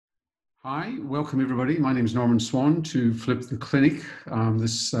Hi, welcome everybody. My name is Norman Swan to Flip the Clinic,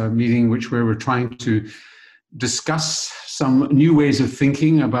 this meeting where we're trying to discuss some new ways of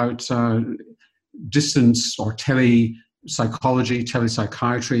thinking about distance or telepsychology,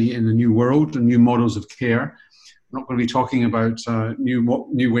 telepsychiatry in the new world and new models of care. We're not going to be talking about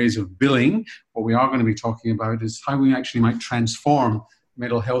new ways of billing. What we are going to be talking about is how we actually might transform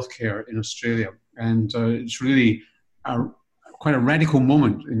mental health care in Australia. And it's really quite a radical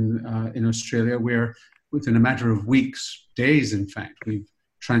moment in Australia where within a matter of weeks, days in fact, we've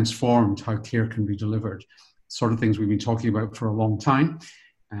transformed how care can be delivered. Sort of things we've been talking about for a long time.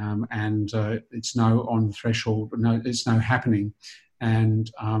 And it's now on the threshold, it's now happening.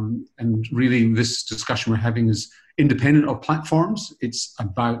 And really this discussion we're having is independent of platforms. It's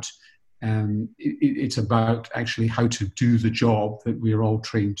about actually how to do the job that we're all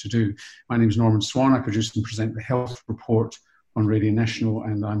trained to do. My name is Norman Swan. I produce and present the Health Report on Radio National,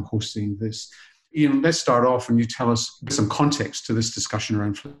 and I'm hosting this. Ian, let's start off and you tell us some context to this discussion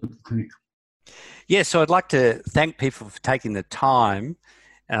around Flip the Clinic. Yeah, so I'd like to thank people for taking the time,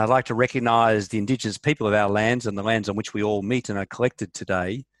 and I'd like to recognise the Indigenous people of our lands and the lands on which we all meet and are collected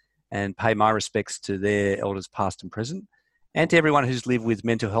today, and pay my respects to their elders past and present, and to everyone who's lived with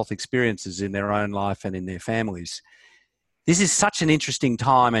mental health experiences in their own life and in their families. This is such an interesting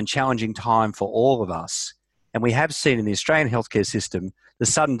time and challenging time for all of us. And we have seen in the Australian healthcare system the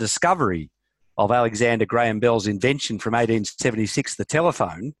sudden discovery of Alexander Graham Bell's invention from 1876, the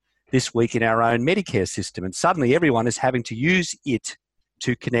telephone, this week in our own Medicare system. And suddenly everyone is having to use it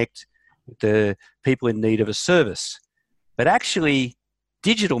to connect the people in need of a service. But actually,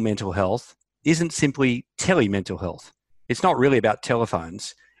 digital mental health isn't simply tele-mental health. It's not really about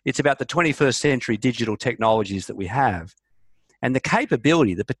telephones. It's about the 21st century digital technologies that we have. And the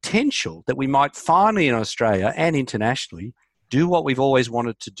capability, the potential that we might finally in Australia and internationally do what we've always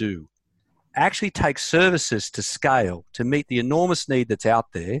wanted to do. Actually take services to scale to meet the enormous need that's out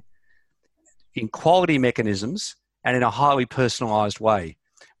there in quality mechanisms and in a highly personalised way.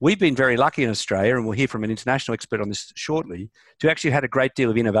 We've been very lucky in Australia, and we'll hear from an international expert on this shortly, to actually have had a great deal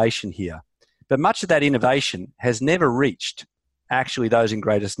of innovation here. But much of that innovation has never reached actually those in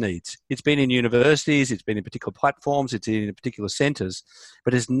greatest needs. It's been in universities, it's been in particular platforms, it's in particular centres,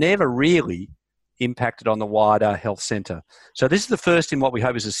 but has never really impacted on the wider health centre. So this is the first in what we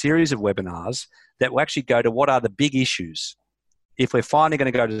hope is a series of webinars that will actually go to what are the big issues if we're finally going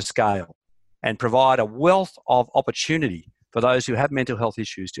to go to scale and provide a wealth of opportunity for those who have mental health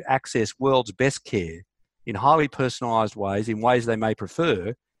issues to access world's best care in highly personalised ways, in ways they may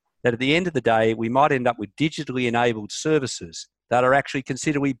prefer, that at the end of the day, we might end up with digitally enabled services that are actually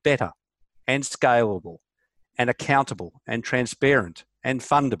considerably better and scalable and accountable and transparent and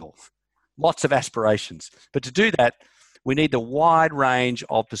fundable. Lots of aspirations. But to do that, we need the wide range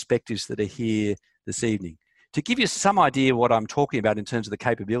of perspectives that are here this evening. To give you some idea of what I'm talking about in terms of the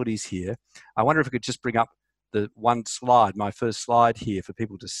capabilities here, I wonder if we could just bring up the one slide, my first slide here for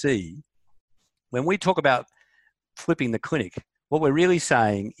people to see. When we talk about flipping the clinic, what we're really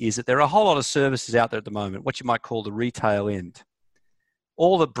saying is that there are a whole lot of services out there at the moment, what you might call the retail end.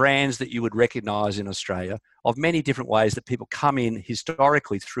 All the brands that you would recognise in Australia of many different ways that people come in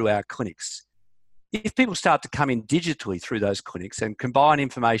historically through our clinics. If people start to come in digitally through those clinics and combine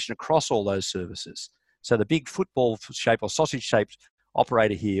information across all those services, so the big football shape or sausage shaped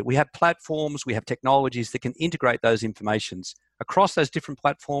operator here, we have platforms, we have technologies that can integrate those informations across those different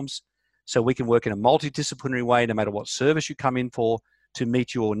platforms so we can work in a multidisciplinary way no matter what service you come in for to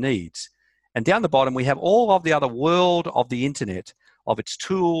meet your needs. And down the bottom, we have all of the other world of the internet, of its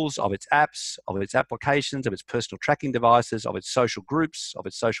tools, of its apps, of its applications, of its personal tracking devices, of its social groups, of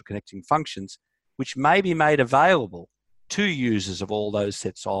its social connecting functions, which may be made available to users of all those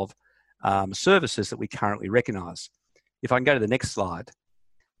sets of services that we currently recognise. If I can go to the next slide.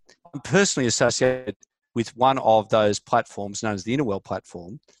 I'm personally associated with one of those platforms known as the Interwell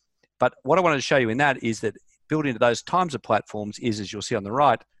platform. But what I wanted to show you in that is that built into those types of platforms is, as you'll see on the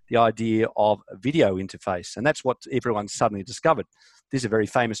right, the idea of a video interface. And that's what everyone suddenly discovered. These are very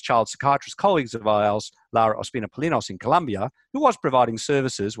famous child psychiatrist colleagues of ours, Lara Ospina-Polinos in Colombia, who was providing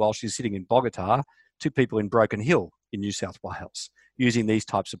services while she's sitting in Bogota to people in Broken Hill in New South Wales using these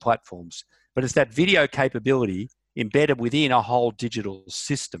types of platforms. But it's that video capability embedded within a whole digital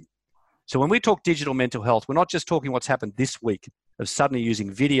system. So when we talk digital mental health, we're not just talking what's happened this week of suddenly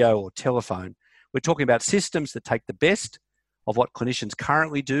using video or telephone. We're talking about systems that take the best of what clinicians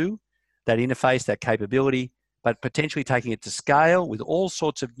currently do, that interface, that capability, but potentially taking it to scale with all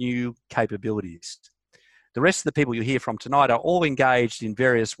sorts of new capabilities. The rest of the people you hear from tonight are all engaged in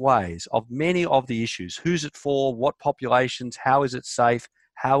various ways of many of the issues. Who's it for? What populations? How is it safe?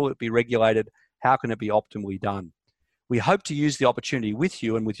 How will it be regulated? How can it be optimally done? We hope to use the opportunity with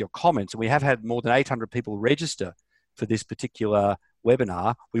you and with your comments, and we have had more than 800 people register for this particular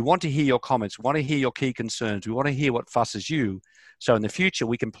webinar. We want to hear your comments. We want to hear your key concerns. We want to hear what fusses you. So in the future,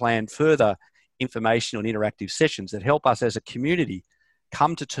 we can plan further informational and interactive sessions that help us as a community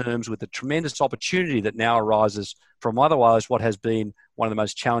come to terms with the tremendous opportunity that now arises from otherwise what has been one of the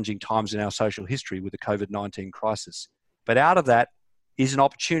most challenging times in our social history with the COVID-19 crisis. But out of that is an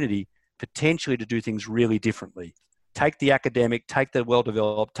opportunity potentially to do things really differently. Take the academic, take the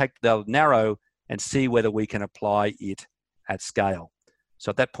well-developed, take the narrow, and see whether we can apply it at scale. So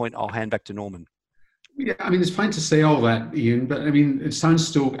at that point, I'll hand back to Norman. Yeah, I mean, it's fine to say all that, Ian, but I mean, it sounds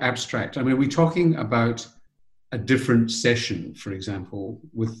still abstract. I mean, are we talking about a different session, for example,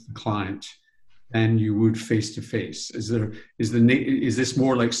 with the client than you would face to face? Is this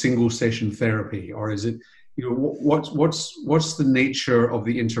more like single session therapy, or is it, you know, what's the nature of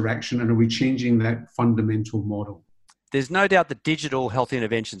the interaction, and are we changing that fundamental model? There's no doubt that digital health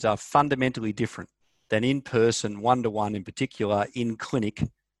interventions are fundamentally different than in-person, one-to-one in particular, in clinic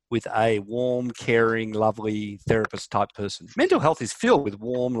with a warm, caring, lovely therapist type person. Mental health is filled with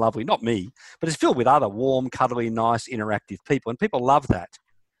warm, lovely, not me, but it's filled with other warm, cuddly, nice, interactive people, and people love that.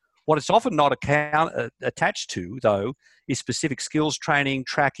 What it's often not attached to, though, is specific skills training,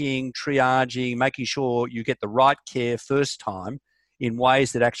 tracking, triaging, making sure you get the right care first time in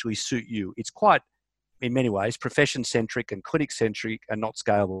ways that actually suit you. It's quite, in many ways, profession-centric and clinic-centric and not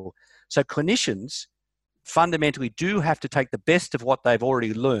scalable. So clinicians fundamentally do have to take the best of what they've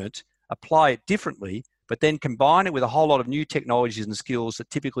already learnt, apply it differently, but then combine it with a whole lot of new technologies and skills that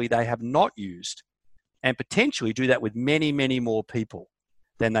typically they have not used, and potentially do that with many, many more people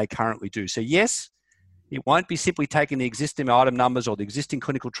than they currently do. So yes, it won't be simply taking the existing item numbers or the existing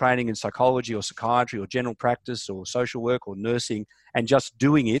clinical training in psychology or psychiatry or general practice or social work or nursing and just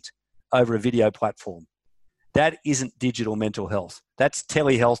doing it over a video platform. That isn't digital mental health. That's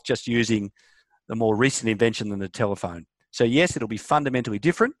telehealth, just using the more recent invention than the telephone. So yes, it'll be fundamentally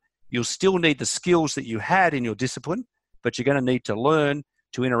different. You'll still need the skills that you had in your discipline, but you're going to need to learn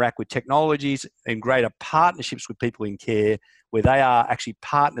to interact with technologies and greater partnerships with people in care, where they are actually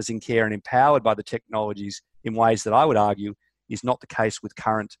partners in care and empowered by the technologies in ways that I would argue is not the case with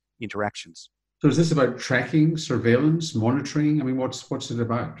current interactions. So is this about tracking, surveillance, monitoring? I mean, what's it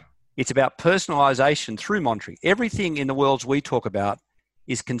about? It's about personalization through monitoring. Everything in the worlds we talk about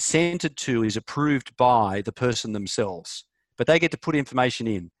is consented to, is approved by the person themselves, but they get to put information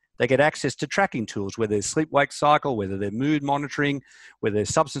in. They get access to tracking tools, whether there's sleep-wake cycle, whether they're mood monitoring, whether there's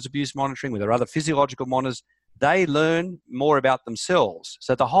substance abuse monitoring, whether there are other physiological monitors. They learn more about themselves.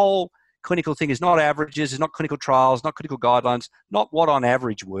 So the whole clinical thing is not averages, it's not clinical trials, not clinical guidelines, not what on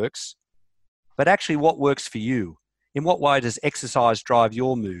average works, but actually what works for you. In what way does exercise drive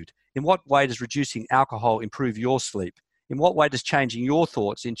your mood? In what way does reducing alcohol improve your sleep? In what way does changing your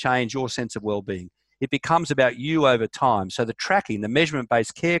thoughts change your sense of well-being? It becomes about you over time. So the tracking, the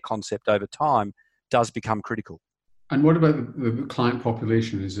measurement-based care concept over time does become critical. And what about the client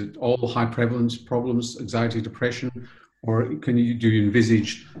population? Is it all high prevalence problems, anxiety, depression, or do you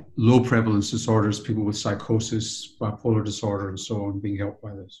envisage low prevalence disorders, people with psychosis, bipolar disorder, and so on, being helped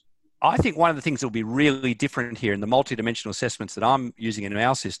by this? I think one of the things that will be really different here in the multidimensional assessments that I'm using in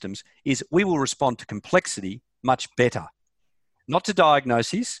our systems is we will respond to complexity much better. Not to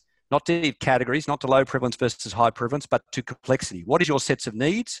diagnoses, not to categories, not to low prevalence versus high prevalence, but to complexity. What is your sets of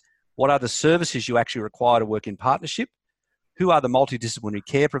needs? What are the services you actually require to work in partnership? Who are the multidisciplinary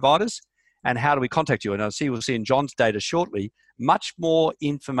care providers? And how do we contact you? And we'll see in John's data shortly, much more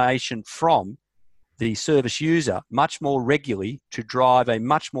information from the service user, much more regularly, to drive a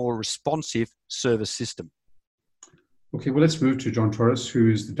much more responsive service system. Okay, well, let's move to John Torres,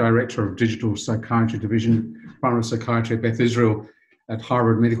 who is the Director of Digital Psychiatry Division, Department of Psychiatry at Beth Israel at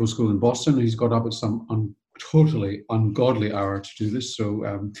Harvard Medical School in Boston. He's got up at some totally ungodly hour to do this,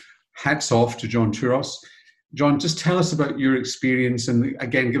 so hats off to John Torres. John, just tell us about your experience and,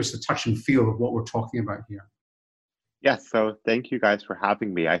 again, give us a touch and feel of what we're talking about here. Yes, so thank you guys for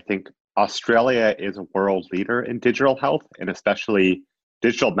having me. I think Australia is a world leader in digital health, and especially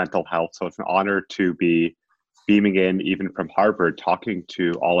digital mental health, so it's an honor to be beaming in even from Harvard, talking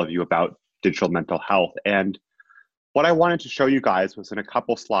to all of you about digital mental health. And what I wanted to show you guys was in a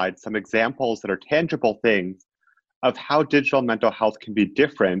couple slides, some examples that are tangible things of how digital mental health can be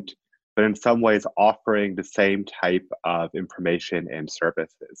different, but in some ways offering the same type of information and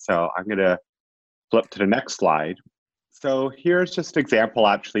services. So I'm going to flip to the next slide. So here's just an example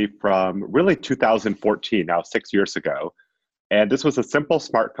actually from really 2014, now 6 years ago. And this was a simple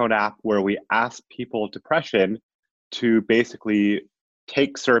smartphone app where we asked people with depression to basically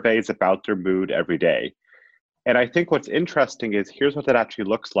take surveys about their mood every day. And I think what's interesting is here's what that actually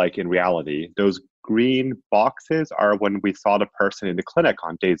looks like in reality. Those green boxes are when we saw the person in the clinic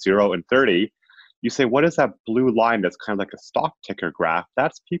on day 0 and 30. You say, what is that blue line that's kind of like a stock ticker graph?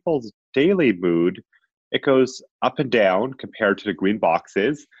 That's people's daily mood. It goes up and down compared to the green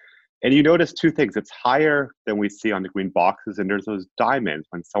boxes. And you notice two things. It's higher than we see on the green boxes, and there's those diamonds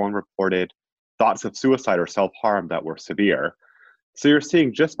when someone reported thoughts of suicide or self-harm that were severe. So you're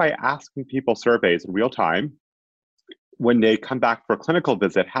seeing just by asking people surveys in real time, when they come back for a clinical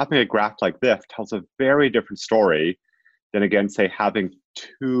visit, having a graph like this tells a very different story than, again, say, having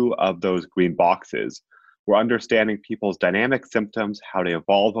two of those green boxes. We're understanding people's dynamic symptoms, how they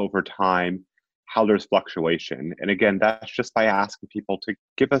evolve over time, how there's fluctuation. And again, that's just by asking people to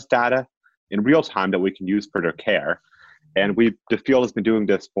give us data in real time that we can use for their care. And the field has been doing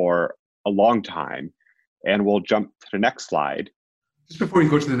this for a long time. And we'll jump to the next slide. Just before you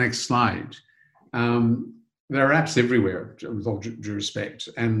go to the next slide, there are apps everywhere, with all due respect.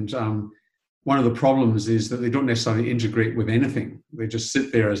 And one of the problems is that they don't necessarily integrate with anything. They just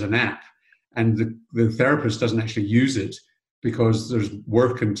sit there as an app. And the therapist doesn't actually use it because there's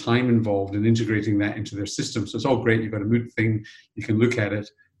work and time involved in integrating that into their system. So it's all great. You've got a mood thing, you can look at it,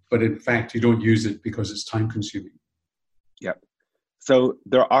 but in fact, you don't use it because it's time consuming. Yep. So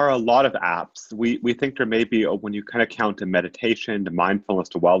there are a lot of apps. We think there may be, when you kind of count to meditation, to mindfulness,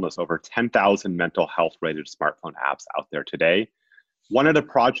 to wellness, over 10,000 mental health rated smartphone apps out there today. One of the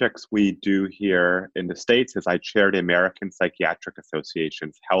projects we do here in the States is I chair the American Psychiatric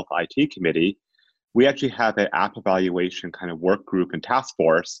Association's Health IT Committee. We actually have an app evaluation kind of work group and task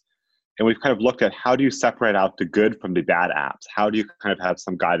force. And we've kind of looked at how do you separate out the good from the bad apps? How do you kind of have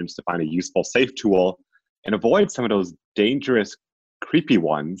some guidance to find a useful, safe tool and avoid some of those dangerous, creepy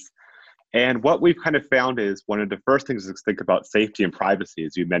ones? And what we've kind of found is one of the first things is to think about safety and privacy,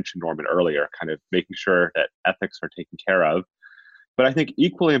 as you mentioned, Norman, earlier, kind of making sure that ethics are taken care of. But I think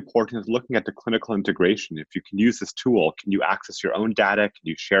equally important is looking at the clinical integration. If you can use this tool, can you access your own data? Can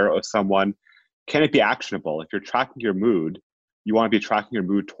you share it with someone? Can it be actionable? If you're tracking your mood, you want to be tracking your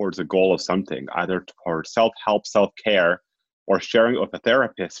mood towards a goal of something, either towards self-help, self-care, or sharing it with a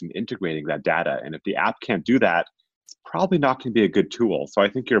therapist and integrating that data. And if the app can't do that, it's probably not going to be a good tool. So I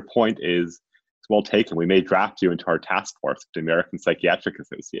think your point is well taken. We may draft you into our task force with the American Psychiatric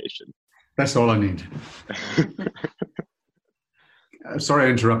Association. That's all I need. Sorry I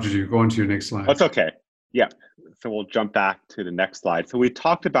interrupted you. Go on to your next slide. That's okay. Yeah. So we'll jump back to the next slide. So we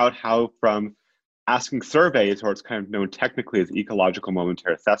talked about how from asking surveys, or it's kind of known technically as ecological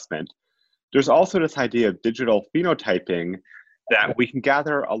momentary assessment, there's also this idea of digital phenotyping, that we can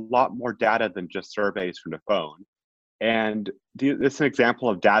gather a lot more data than just surveys from the phone. And this is an example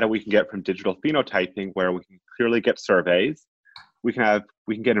of data we can get from digital phenotyping, where we can clearly get surveys. We can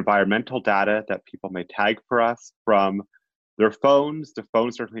get environmental data that people may tag for us from their phones. The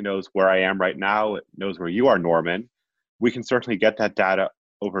phone certainly knows where I am right now. It knows where you are, Norman. We can certainly get that data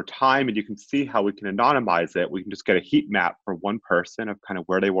over time, and you can see how we can anonymize it. We can just get a heat map for one person of kind of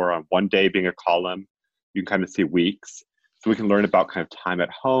where they were on one day being a column. You can kind of see weeks. So we can learn about kind of time at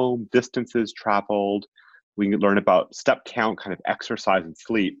home, distances traveled. We can learn about step count, kind of exercise and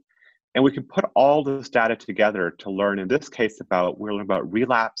sleep. And we can put all this data together to learn, in this case, we're learning about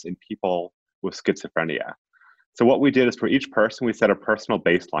relapse in people with schizophrenia. So what we did is for each person, we set a personal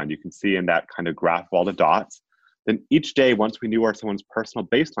baseline. You can see in that kind of graph of all the dots. Then each day, once we knew someone's personal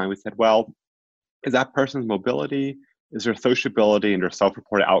baseline, we said, well, is that person's mobility, is their sociability, and their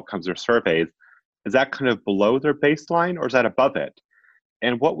self-reported outcomes or surveys, is that kind of below their baseline, or is that above it?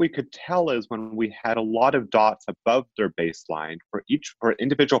 And what we could tell is when we had a lot of dots above their baseline for an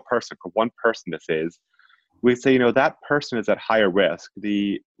individual person, for one person this is, we say, that person is at higher risk.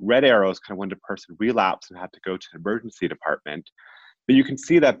 The red arrows kind of when the person relapsed and had to go to an emergency department. But you can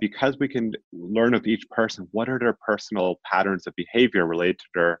see that because we can learn of each person, what are their personal patterns of behavior related to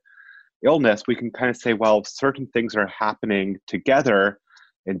their illness, we can kind of say, well, certain things are happening together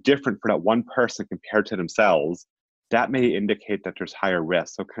and different for that one person compared to themselves. That may indicate that there's higher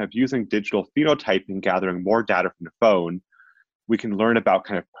risk. So kind of using digital phenotyping, gathering more data from the phone, we can learn about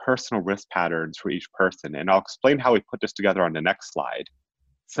kind of personal risk patterns for each person. And I'll explain how we put this together on the next slide.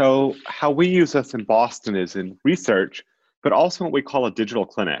 So how we use this in Boston is in research, but also what we call a digital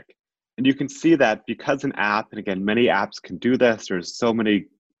clinic. And you can see that because an app, and again, many apps can do this, there's so many,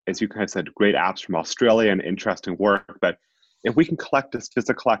 as you kind of said, great apps from Australia and interesting work, but if we can collect this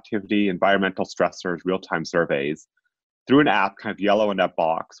physical activity, environmental stressors, real-time surveys, through an app, kind of yellow in that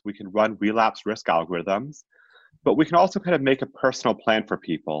box, we can run relapse risk algorithms, but we can also kind of make a personal plan for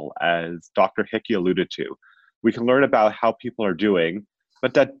people, as Dr. Hickey alluded to. We can learn about how people are doing,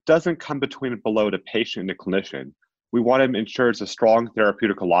 but that doesn't come between and below the patient and the clinician. We want to ensure it's a strong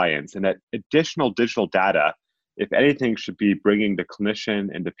therapeutic alliance, and that additional digital data, if anything, should be bringing the clinician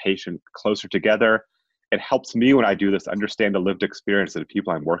and the patient closer together. It helps me when I do this understand the lived experience of the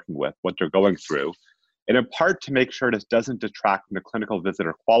people I'm working with, what they're going through. And in part to make sure this doesn't detract from the clinical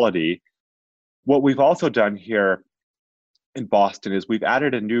visitor quality, what we've also done here in Boston is we've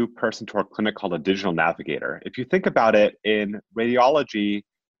added a new person to our clinic called a digital navigator. If you think about it, in radiology,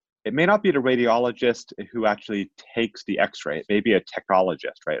 it may not be the radiologist who actually takes the x-ray. It may be a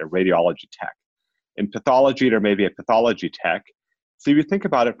technologist, right? A radiology tech. In pathology, there may be a pathology tech. So if you think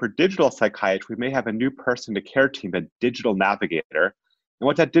about it, for digital psychiatry, we may have a new person, the care team, a digital navigator. And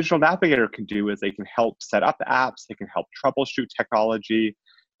what that digital navigator can do is they can help set up apps, they can help troubleshoot technology,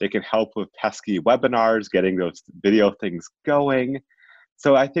 they can help with pesky webinars, getting those video things going.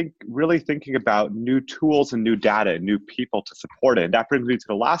 So I think really thinking about new tools and new data and new people to support it. And that brings me to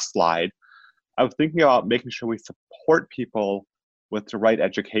the last slide. I was thinking about making sure we support people with the right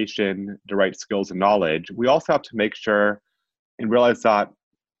education, the right skills and knowledge. We also have to make sure and realize that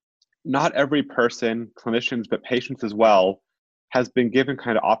not every person, clinicians, but patients as well, has been given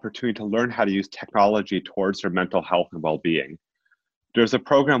kind of opportunity to learn how to use technology towards their mental health and well-being. There's a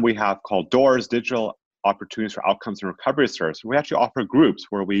program we have called DOORS, Digital Opportunities for Outcomes and Recovery Service. We actually offer groups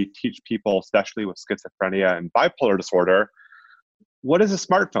where we teach people, especially with schizophrenia and bipolar disorder, what is a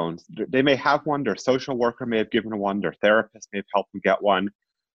smartphone? They may have one, their social worker may have given one, their therapist may have helped them get one,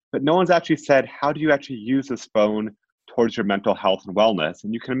 but no one's actually said, how do you actually use this phone towards your mental health and wellness?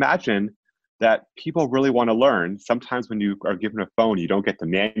 And you can imagine that people really want to learn. Sometimes when you are given a phone, you don't get the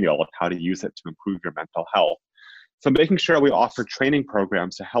manual of how to use it to improve your mental health. So making sure we offer training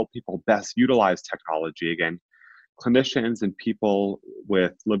programs to help people best utilize technology. Again, clinicians and people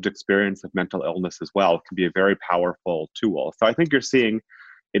with lived experience of mental illness as well can be a very powerful tool. So I think you're seeing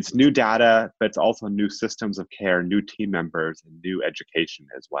it's new data, but it's also new systems of care, new team members, and new education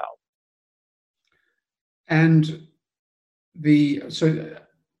as well. And so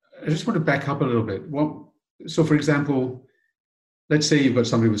I just want to back up a little bit. So for example, let's say you've got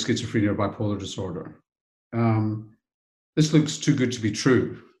somebody with schizophrenia or bipolar disorder. This looks too good to be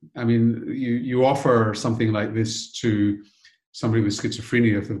true. I mean, you offer something like this to somebody with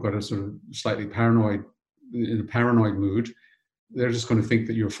schizophrenia if they've got a sort of slightly paranoid mood. They're just going to think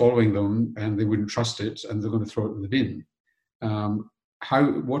that you're following them and they wouldn't trust it and they're going to throw it in the bin.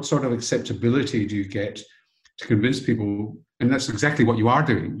 What sort of acceptability do you get to convince people? And that's exactly what you are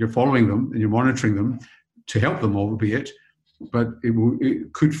doing. You're following them and you're monitoring them to help them, albeit, but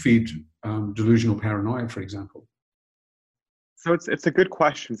it could feed delusional paranoia, for example. So it's a good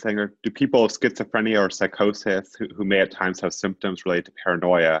question, Sanger. Do people with schizophrenia or psychosis who may at times have symptoms related to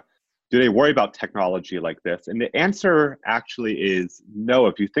paranoia, do they worry about technology like this? And the answer actually is no.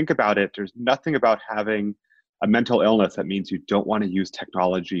 If you think about it, there's nothing about having a mental illness that means you don't want to use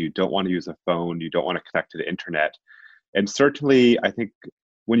technology, you don't want to use a phone, you don't want to connect to the internet. And certainly, I think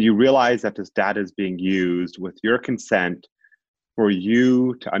when you realize that this data is being used with your consent for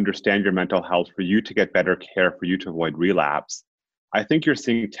you to understand your mental health, for you to get better care, for you to avoid relapse, I think you're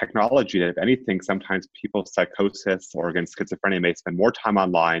seeing technology that, if anything, sometimes people with psychosis or again schizophrenia may spend more time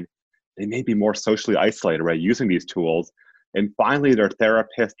online. They may be more socially isolated, right, using these tools. And finally, their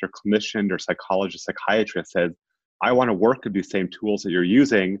therapist, their clinician, their psychologist, psychiatrist says, I want to work with these same tools that you're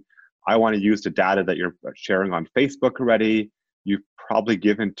using. I want to use the data that you're sharing on Facebook already. You've probably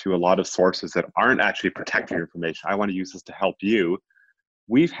given to a lot of sources that aren't actually protecting your information. I want to use this to help you.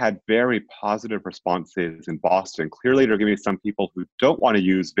 We've had very positive responses in Boston. Clearly, there are going to be some people who don't want to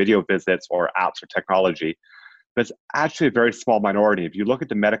use video visits or apps or technology, but it's actually a very small minority. If you look at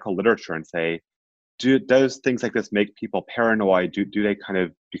the medical literature and say, does things like this make people paranoid? Do they kind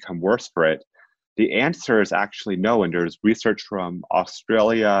of become worse for it? The answer is actually no, and there's research from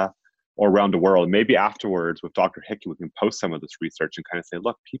Australia or around the world. Maybe afterwards with Dr. Hickey, we can post some of this research and kind of say,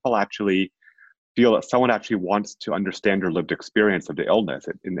 look, people actually feel that someone actually wants to understand their lived experience of the illness.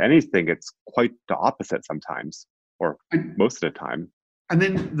 In anything, it's quite the opposite sometimes, or most of the time. And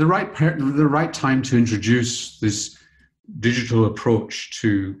then the right time to introduce this digital approach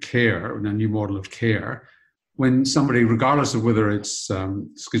to care, and a new model of care, when somebody, regardless of whether it's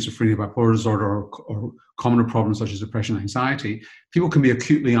schizophrenia, bipolar disorder, or commoner problems such as depression, anxiety, people can be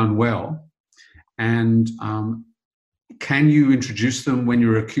acutely unwell. And can you introduce them when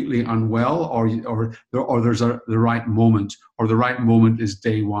you're acutely unwell, or there's the right moment, or the right moment is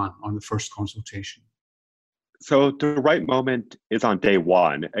day one on the first consultation? So the right moment is on day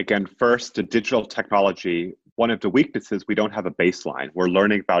one. Again, first, the digital technology, one of the weaknesses, we don't have a baseline. We're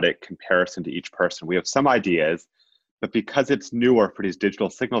learning about it in comparison to each person. We have some ideas, But because it's newer for these digital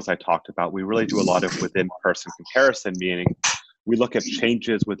signals I talked about, we really do a lot of within-person comparison, meaning we look at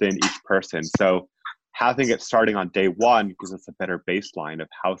changes within each person. So having it starting on day one gives us a better baseline of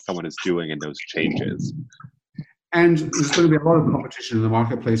how someone is doing in those changes. And there's going to be a lot of competition in the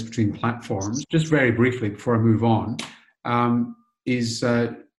marketplace between platforms. Just very briefly before I move on, is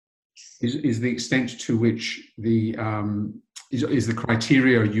the extent to which is the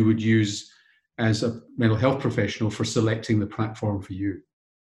criteria you would use as a mental health professional for selecting the platform for you?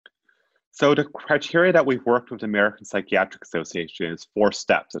 So the criteria that we've worked with the American Psychiatric Association is 4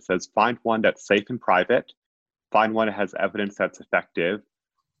 steps. It says find one that's safe and private, find one that has evidence that's effective,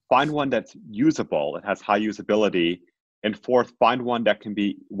 find one that's usable, it has high usability, and 4th, find one that can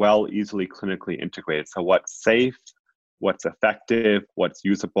be easily clinically integrated. So what's safe, what's effective, what's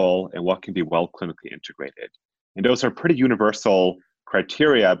usable, and what can be well clinically integrated. And those are pretty universal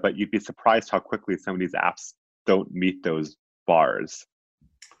criteria, but you'd be surprised how quickly some of these apps don't meet those bars.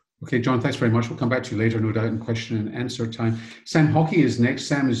 Okay, John, thanks very much. We'll come back to you later, no doubt, in question and answer time. Sam Hockey is next.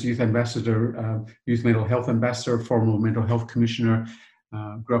 Sam is Youth Ambassador, Youth Mental Health Ambassador, former Mental Health Commissioner,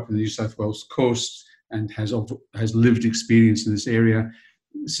 grew up in the New South Wales coast and has lived experience in this area.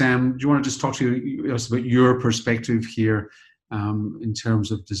 Sam, do you want to just talk to us about your perspective here in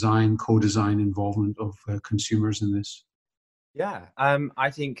terms of design, co-design involvement of consumers in this? Yeah, I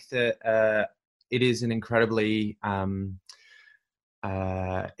think that it is an incredibly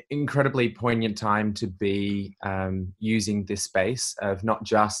poignant time to be using this space of not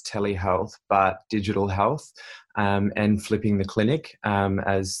just telehealth, but digital health and flipping the clinic,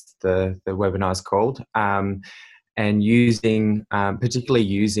 as the webinar is called, and particularly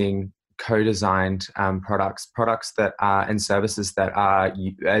using co-designed products that are and services that are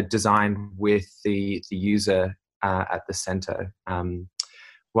designed with the user at the center,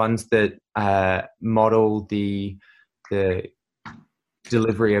 ones that model the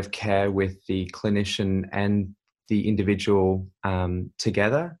delivery of care with the clinician and the individual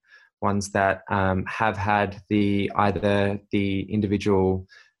together, ones that have had either the individual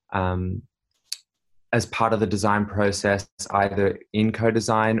as part of the design process, either in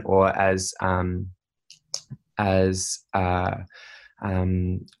co-design or as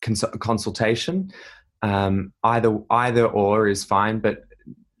consultation. Either or is fine, but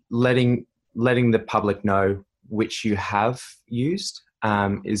letting the public know which you have used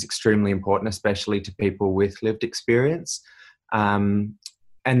is extremely important, especially to people with lived experience. And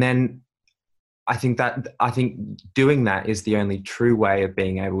then I think doing that is the only true way of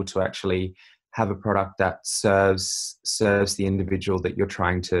being able to actually have a product that serves the individual that you're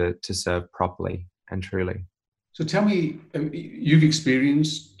trying to serve properly and truly. So tell me, you've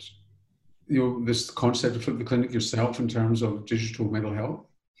experienced this concept of Flip the Clinic yourself in terms of digital mental health?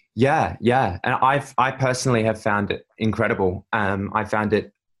 Yeah, and I personally have found it incredible. I found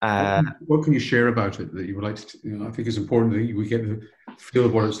it. What can you share about it that you would like to? I think it's important that we get the feel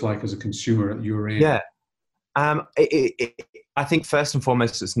of what it's like as a consumer at your end. Yeah, I think first and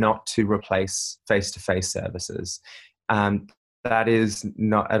foremost, it's not to replace face-to-face services. That is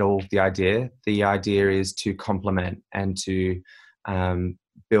not at all the idea. The idea is to complement and to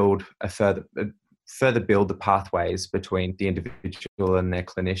further build the pathways between the individual and their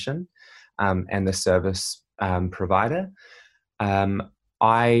clinician and the service provider.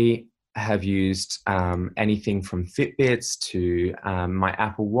 I have used anything from Fitbits to my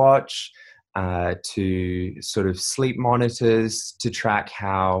Apple Watch to sort of sleep monitors to track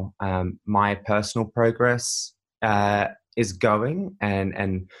how my personal progress is going,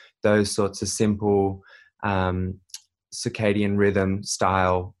 and those sorts of simple circadian rhythm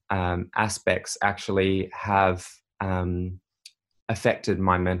style aspects actually have affected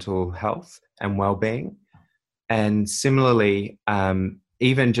my mental health and well-being. And similarly,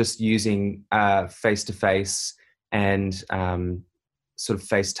 even just using face-to-face and sort of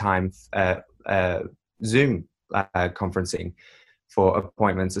FaceTime, Zoom conferencing for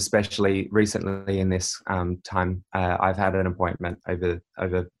appointments, especially recently in this time, I've had an appointment over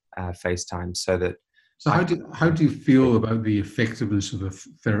FaceTime, so that. So how do you feel about the effectiveness of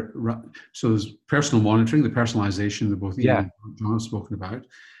so there's personal monitoring, the personalization that both Ian and John have spoken about,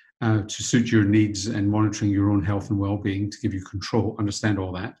 to suit your needs and monitoring your own health and well-being to give you control, understand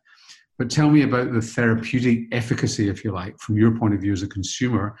all that. But tell me about the therapeutic efficacy, if you like, from your point of view as a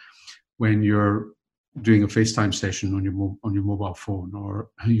consumer, when you're doing a FaceTime session on your mobile phone, or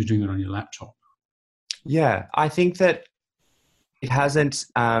how you're doing it on your laptop. Yeah, I think that it hasn't.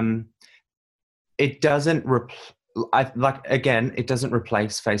 It doesn't it doesn't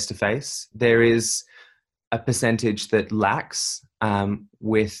replace face-to-face. There is a percentage that lacks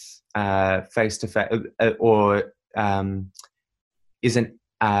with face-to-face or isn't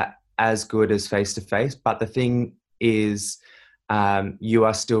as good as face-to-face, but the thing is, you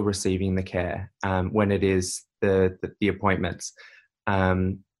are still receiving the care when it is the appointments,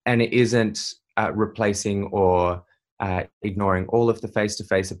 and it isn't replacing or ignoring all of the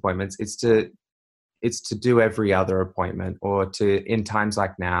face-to-face appointments. It's to do every other appointment, or to, in times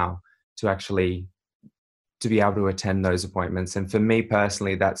like now, to be able to attend those appointments. And for me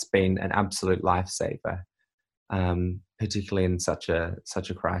personally, that's been an absolute lifesaver, particularly in such a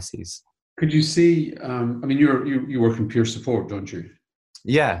crisis. Could you see? I mean, you work in peer support, don't you?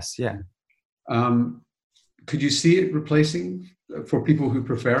 Yes. Yeah. Could you see it replacing for people who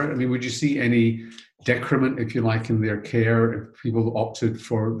prefer it? I mean, would you see any decrement, if you like, in their care if people opted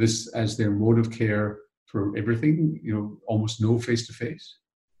for this as their mode of care for everything? You know, almost no face-to-face.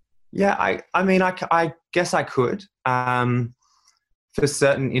 Yeah, I mean, I guess I could. For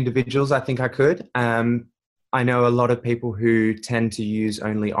certain individuals, I think I could. I know a lot of people who tend to use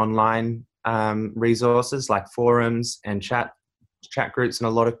only online resources like forums and chat groups, and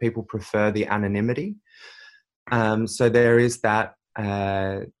a lot of people prefer the anonymity. So there is that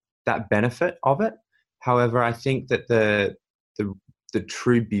benefit of it. However, I think that the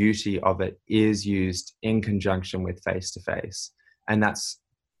true beauty of it is used in conjunction with face-to-face, and that's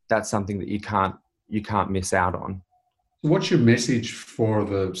something that you can't miss out on. What's your message for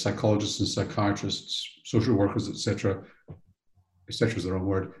the psychologists and psychiatrists, social workers, etc.? Etc. is the wrong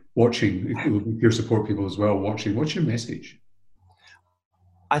word. Watching, peer support people as well. Watching. What's your message?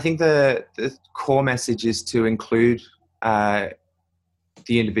 I think the core message is to include the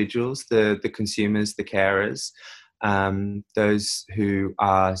individuals, the consumers, the carers, those who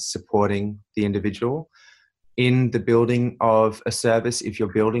are supporting the individual in the building of a service, if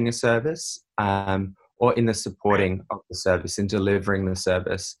you're building a service, or in the supporting of the service, in delivering the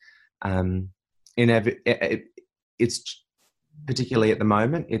service. It's particularly at the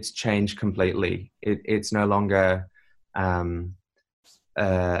moment, it's changed completely. It's no longer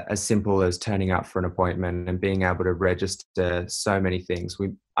as simple as turning up for an appointment and being able to register so many things.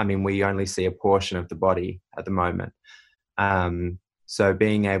 We only see a portion of the body at the moment. So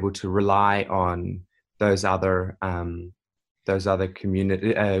being able to rely on those other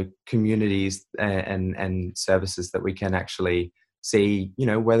communities and services that we can actually see, you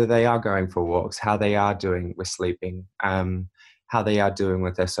know, whether they are going for walks, how they are doing with sleeping, how they are doing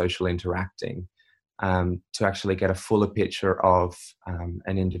with their social interacting, to actually get a fuller picture of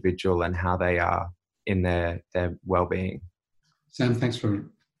an individual and how they are in their well-being. Sam, thanks for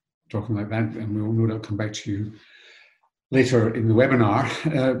talking like that, and we will no doubt come back to you later in the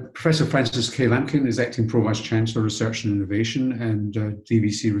webinar. Professor Francis K. Lampkin is Acting Pro-Vice Chancellor, Research and Innovation, and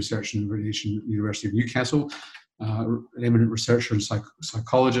DVC Research and Innovation at the University of Newcastle. An eminent researcher and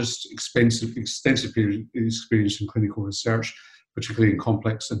psychologist, extensive experience in clinical research, particularly in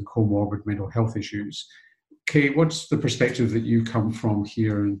complex and comorbid mental health issues. Kay, what's the perspective that you come from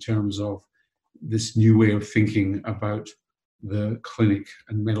here in terms of this new way of thinking about the clinic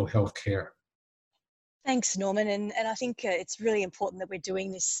and mental health care? Thanks, Norman, and I think it's really important that we're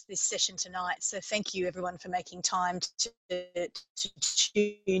doing this session tonight. So thank you, everyone, for making time to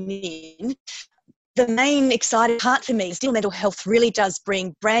tune in. The main exciting part for me is digital mental health really does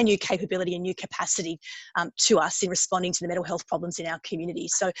bring brand new capability and new capacity to us in responding to the mental health problems in our community.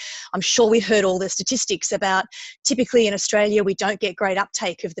 So I'm sure we've heard all the statistics about, typically in Australia, we don't get great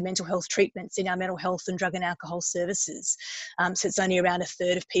uptake of the mental health treatments in our mental health and drug and alcohol services. So it's only around a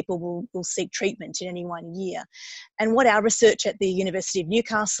third of people will seek treatment in any 1 year. And what our research at the University of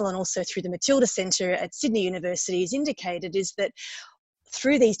Newcastle and also through the Matilda Centre at Sydney University has indicated is that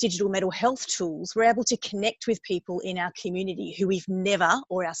through these digital mental health tools, we're able to connect with people in our community who we've never,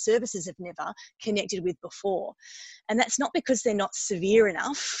 or our services have never, connected with before. And that's not because they're not severe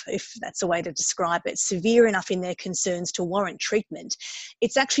enough, if that's a way to describe it, severe enough in their concerns to warrant treatment.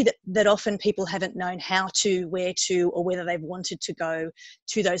 It's actually that often people haven't known how to, where to, or whether they've wanted to go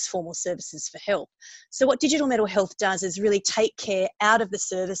to those formal services for help. So what digital mental health does is really take care out of the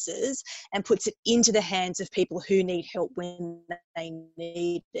services and puts it into the hands of people who need help when they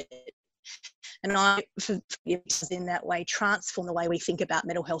need it. And in that way, transform the way we think about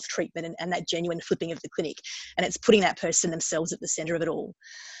mental health treatment and that genuine flipping of the clinic. And it's putting that person themselves at the centre of it all.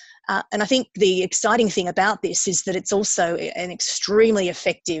 And I think the exciting thing about this is that it's also an extremely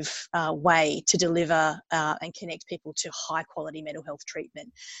effective way to deliver and connect people to high quality mental health treatment.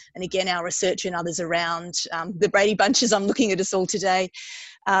 And again, our research and others around the Brady Bunches, I'm looking at us all today,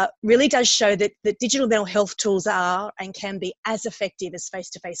 really does show that digital mental health tools are and can be as effective as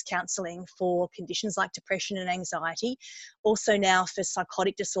face-to-face counselling for conditions like depression and anxiety, also now for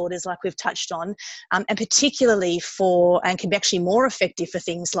psychotic disorders like we've touched on, and particularly and can be actually more effective for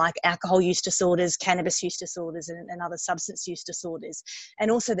things like alcohol use disorders, cannabis use disorders, and other substance use disorders, and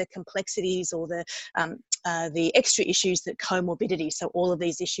also the complexities or the extra issues that comorbidity, so all of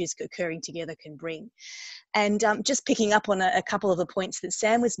these issues occurring together, can bring. And just picking up on a couple of the points that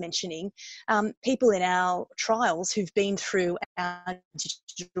Sam was mentioning, people in our trials who've been through our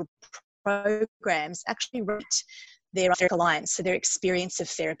digital programs actually rate their alliance, so their experience of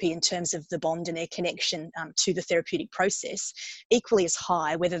therapy in terms of the bond and their connection to the therapeutic process, equally as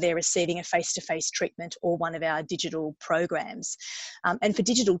high whether they're receiving a face-to-face treatment or one of our digital programs. And for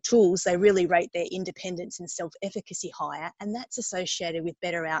digital tools, they really rate their independence and self-efficacy higher, and that's associated with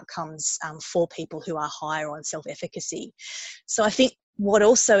better outcomes for people who are higher on self-efficacy. So I think what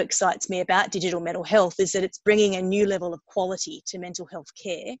also excites me about digital mental health is that it's bringing a new level of quality to mental health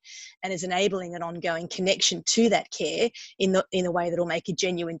care and is enabling an ongoing connection to that care in a way that will make a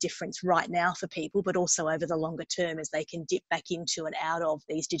genuine difference right now for people, but also over the longer term as they can dip back into and out of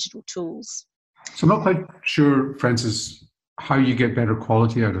these digital tools. So I'm not quite sure, Frances, how you get better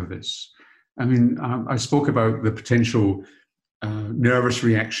quality out of this. I mean, I spoke about the potential nervous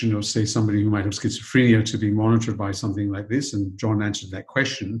reaction of, say, somebody who might have schizophrenia to be monitored by something like this, and John answered that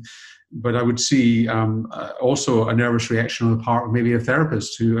question. But I would see also a nervous reaction on the part of maybe a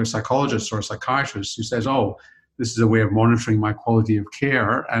therapist, to a psychologist or a psychiatrist, who says, "Oh, this is a way of monitoring my quality of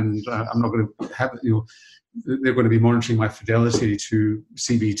care, and I'm not going to have, they're going to be monitoring my fidelity to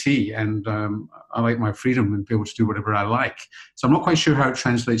CBT, and I like my freedom and be able to do whatever I like." So I'm not quite sure how it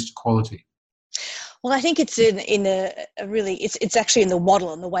translates to quality. Well, I think it's it's actually in the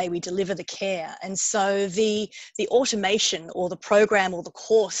model and the way we deliver the care. And so the automation or the program or the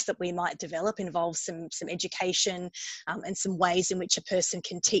course that we might develop involves some education and some ways in which a person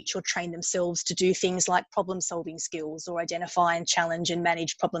can teach or train themselves to do things like problem solving skills or identify and challenge and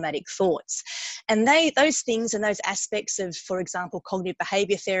manage problematic thoughts. And those things and those aspects of, for example, cognitive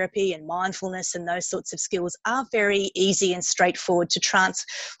behavior therapy and mindfulness and those sorts of skills are very easy and straightforward to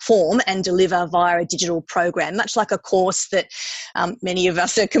transform and deliver via a digital program, much like a course that many of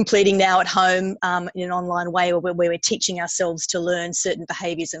us are completing now at home in an online way, where we're teaching ourselves to learn certain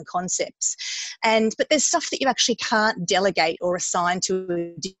behaviours and concepts. But there's stuff that you actually can't delegate or assign to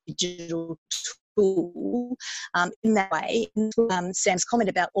a digital tool in that way. Sam's comment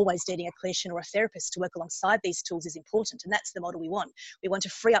about always needing a clinician or a therapist to work alongside these tools is important, and that's the model we want. We want to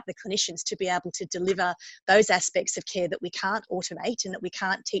free up the clinicians to be able to deliver those aspects of care that we can't automate and that we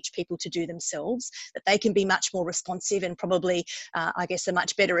can't teach people to do themselves, that they can be much more responsive and probably, I guess, are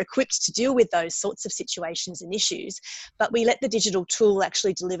much better equipped to deal with those sorts of situations and issues. But we let the digital tool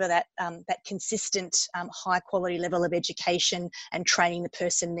actually deliver that consistent, high quality level of education and training the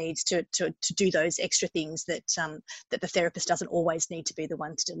person needs to do those extra things that the therapist doesn't always need to be the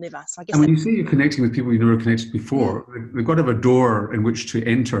one to deliver. So I guess. And when you say you're connecting with people you've never connected before, they've got to have a door in which to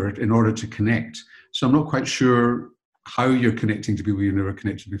enter in order to connect. So I'm not quite sure how you're connecting to people you've never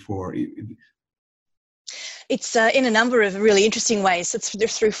connected before. It's in a number of really interesting ways.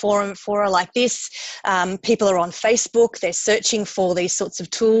 It's through fora like this. People are on Facebook. They're searching for these sorts of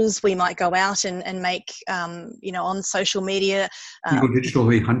tools. We might go out and make, on social media. You go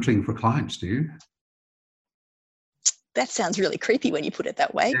digitally hunting for clients, do you? That sounds really creepy when you put it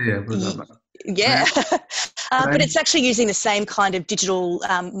that way. Yeah. But it's actually using the same kind of digital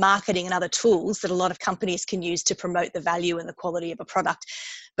marketing and other tools that a lot of companies can use to promote the value and the quality of a product.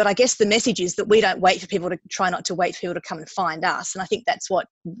 But I guess the message is that we don't wait for people to try not to wait for people to come and find us. And I think that's what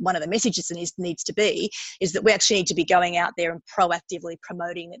one of the messages needs to be, is that we actually need to be going out there and proactively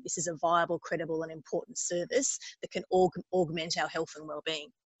promoting that this is a viable, credible and important service that can augment our health and wellbeing.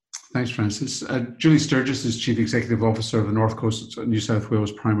 Thanks, Frances. Julie Sturgis is Chief Executive Officer of the North Coast New South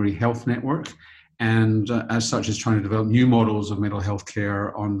Wales Primary Health Network, and as such is trying to develop new models of mental health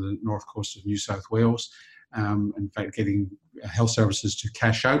care on the north coast of New South Wales. In fact, getting health services to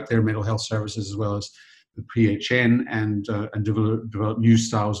cash out their mental health services as well as the PHN and develop new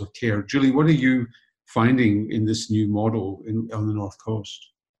styles of care. Julie, what are you finding in this new model on the North Coast?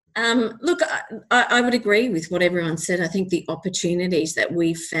 Look, I would agree with what everyone said. I think the opportunities that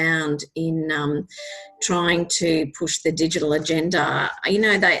we've found in trying to push the digital agenda,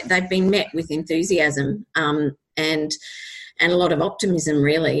 they've been met with enthusiasm. And a lot of optimism,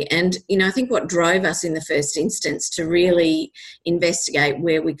 really. And, I think what drove us in the first instance to really investigate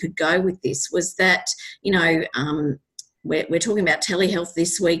where we could go with this was that, we're talking about telehealth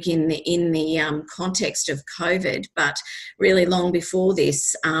this week in the context of COVID, but really long before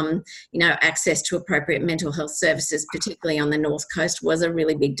this, access to appropriate mental health services, particularly on the North Coast, was a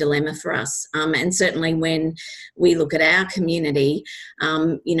really big dilemma for us. And certainly when we look at our community,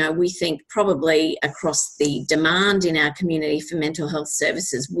 we think probably across the demand in our community for mental health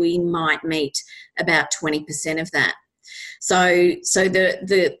services, we might meet about 20% of that. So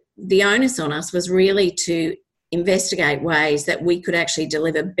the onus on us was really to investigate ways that we could actually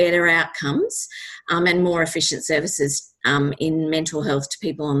deliver better outcomes and more efficient services in mental health to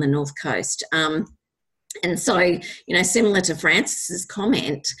people on the North Coast. And so, similar to Francis's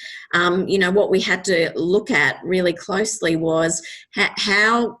comment, what we had to look at really closely was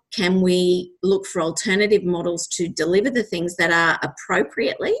how can we look for alternative models to deliver the things that are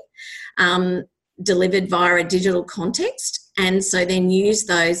appropriately delivered via a digital context, and so then use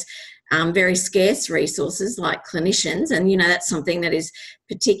those very scarce resources like clinicians, and that's something that is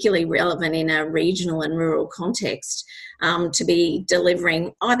particularly relevant in a regional and rural context, to be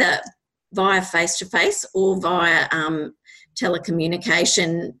delivering either via face-to-face or via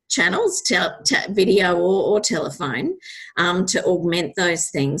telecommunication channels, video or telephone, to augment those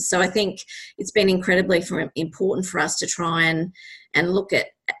things. So I think it's been incredibly important for us to try and look at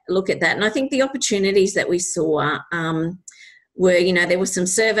that. And I think the opportunities that we saw were, there were some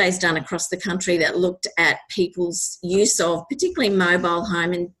surveys done across the country that looked at people's use of particularly mobile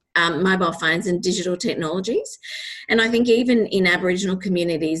phones and digital technologies. And I think even in Aboriginal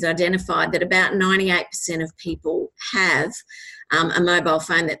communities identified that about 98% of people have a mobile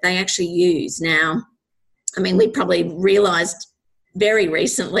phone that they actually use. Now, we probably realised very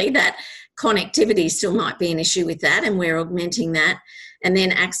recently that connectivity still might be an issue with that, and we're augmenting that. And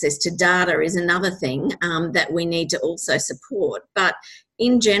then access to data is another thing that we need to also support. But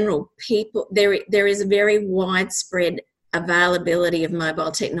in general, there is a very widespread availability of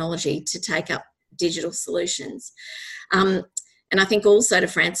mobile technology to take up digital solutions. And I think also to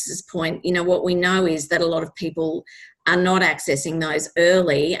Francis's point, what we know is that a lot of people are not accessing those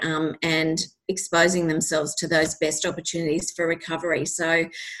early and exposing themselves to those best opportunities for recovery. So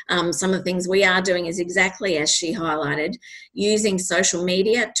some of the things we are doing is exactly as she highlighted, using social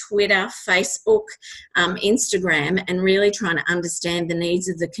media, Twitter, Facebook, Instagram, and really trying to understand the needs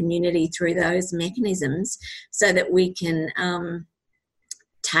of the community through those mechanisms so that we can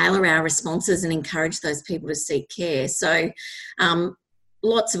tailor our responses and encourage those people to seek care. So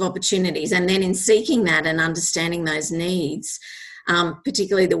lots of opportunities. And then in seeking that and understanding those needs,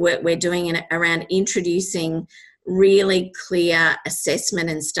 particularly the work we're doing around introducing really clear assessment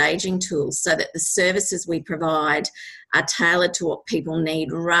and staging tools so that the services we provide are tailored to what people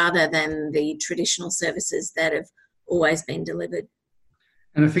need rather than the traditional services that have always been delivered.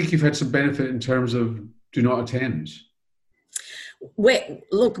 And I think you've had some benefit in terms of do not attend.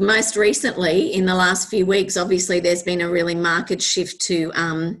 Look, most recently in the last few weeks, obviously there's been a really marked shift to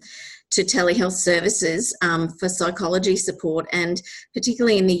telehealth services for psychology support, and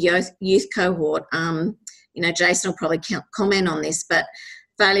particularly in the youth cohort. Jason will probably comment on this, but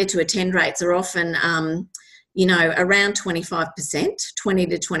failure to attend rates are often around 25%, 20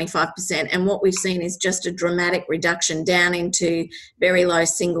 to 25%. And what we've seen is just a dramatic reduction down into very low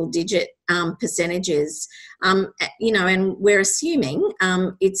single digit percentages. And we're assuming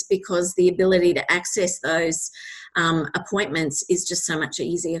it's because the ability to access those appointments is just so much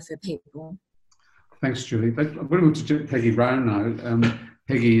easier for people. Thanks, Julie. I'm going to move to Peggy Brown now.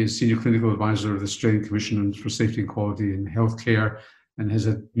 Peggy is Senior Clinical Advisor of the Australian Commission for Safety and Quality in Healthcare and has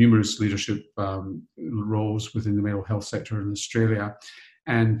had numerous leadership roles within the mental health sector in Australia,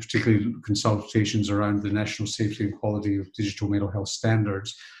 and particularly consultations around the national safety and quality of digital mental health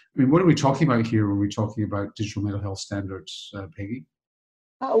standards. What are we talking about here when we're talking about digital mental health standards, Peggy?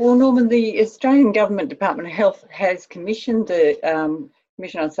 Well, Norman, the Australian Government Department of Health has commissioned the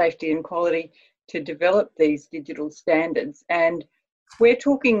Commission on Safety and Quality to develop these digital standards, and we're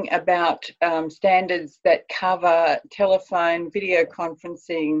talking about standards that cover telephone, video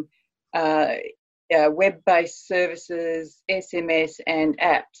conferencing, web-based services, SMS and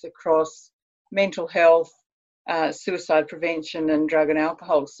apps across mental health, suicide prevention and drug and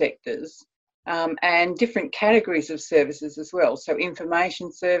alcohol sectors, and different categories of services as well. So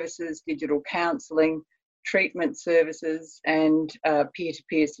information services, digital counselling, treatment services and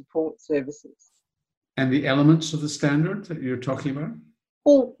peer-to-peer support services. And the elements of the standard that you're talking about?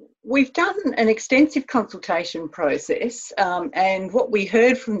 Well, we've done an extensive consultation process, and what we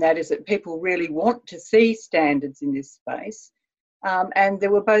heard from that is that people really want to see standards in this space. And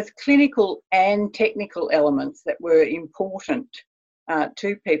there were both clinical and technical elements that were important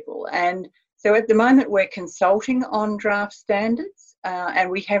to people. And so at the moment we're consulting on draft standards, and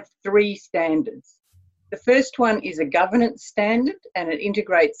we have 3 standards. The first one is a governance standard, and it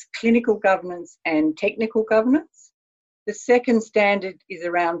integrates clinical governance and technical governance. The second standard is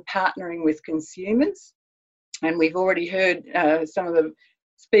around partnering with consumers, and we've already heard some of the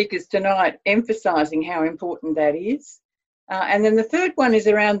speakers tonight emphasising how important that is. And then the third one is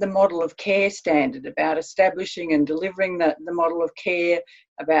around the model of care standard, about establishing and delivering the model of care,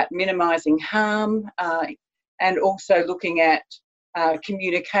 about minimising harm, and also looking at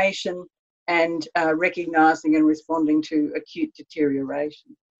communication and recognising and responding to acute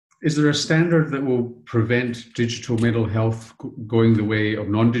deterioration. Is there a standard that will prevent digital mental health going the way of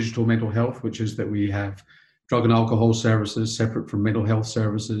non-digital mental health, which is that we have drug and alcohol services separate from mental health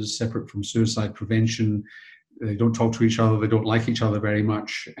services, separate from suicide prevention? They don't talk to each other, they don't like each other very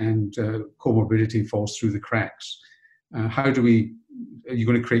much, and comorbidity falls through the cracks. Are you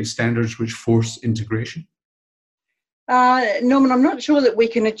going to create standards which force integration? Norman, I'm not sure that we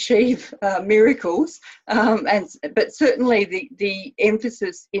can achieve miracles, but certainly the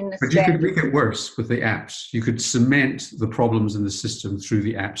emphasis in the standards... But you could make it worse with the apps. You could cement the problems in the system through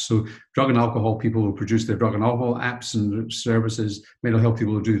the apps. So drug and alcohol people will produce their drug and alcohol apps and services, mental health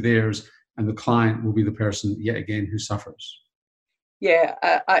people will do theirs, and the client will be the person, yet again, who suffers. Yeah,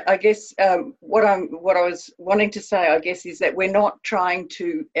 I guess what I was wanting to say, I guess, is that we're not trying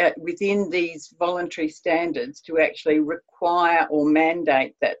to, within these voluntary standards, to actually require or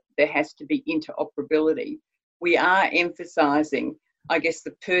mandate that there has to be interoperability. We are emphasising, I guess,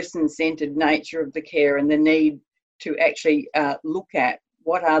 the person-centred nature of the care and the need to actually look at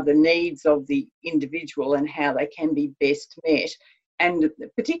what are the needs of the individual and how they can be best met. And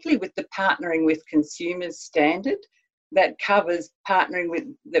particularly with the partnering with consumers standard, that covers partnering with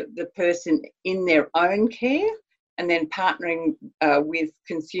the person in their own care, and then partnering with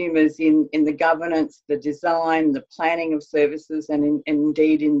consumers in the governance, the design, the planning of services, and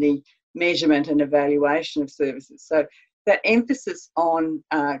indeed in the measurement and evaluation of services. So that emphasis on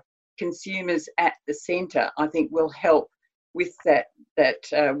consumers at the centre, I think, will help with that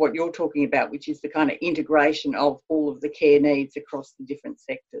what you're talking about, which is the kind of integration of all of the care needs across the different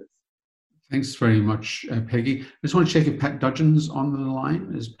sectors. Thanks very much, Peggy. I just want to check if Pat Dudgeon's on the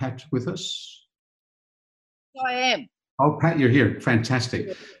line. Is Pat with us? I am. Oh, Pat, you're here.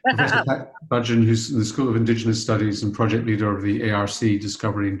 Fantastic. Professor Pat Dudgeon, who's in the School of Indigenous Studies and project leader of the ARC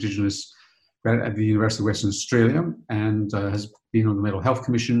Discovery Indigenous at the University of Western Australia, and has been on the Mental Health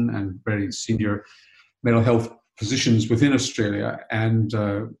Commission and very senior mental health positions within Australia, and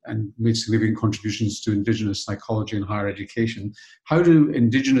made significant contributions to Indigenous psychology and higher education. How do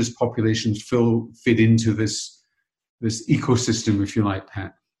Indigenous populations fit into this ecosystem, if you like,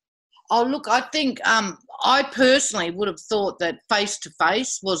 Pat? Oh, look, I think I personally would have thought that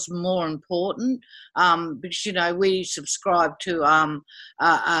face-to-face was more important because, you know, we subscribe to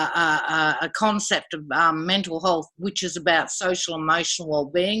a concept of mental health, which is about social and emotional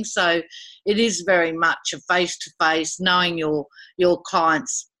well-being. So it is very much a face-to-face, knowing your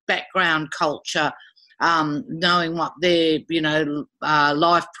client's background, culture, knowing what their,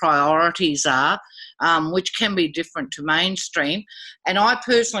 life priorities are, which can be different to mainstream. And I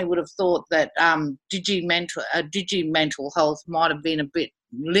personally would have thought that digi-mental health might have been a bit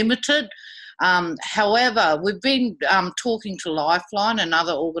limited. However, we've been talking to Lifeline and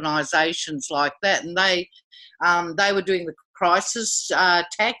other organisations like that, and they were doing the crisis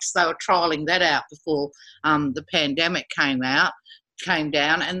text. They were trialling that out before the pandemic came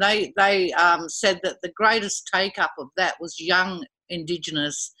down, and they said that the greatest take-up of that was young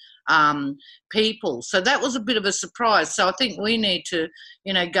Indigenous people. So that was a bit of a surprise. So I think we need to,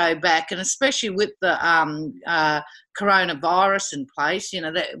 go back, and especially with the coronavirus in place,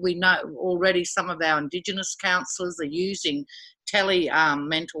 that we know already some of our Indigenous counsellors are using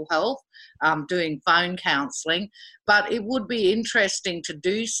mental health, doing phone counselling. But it would be interesting to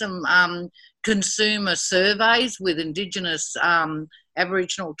do some consumer surveys with Indigenous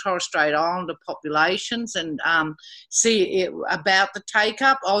Aboriginal Torres Strait Islander populations and see about the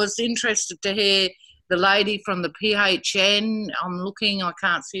take-up. I was interested to hear the lady from the PHN, I'm looking, I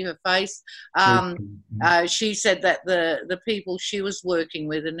can't see her face, she said that the people she was working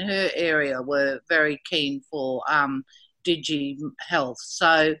with in her area were very keen for Digi Health.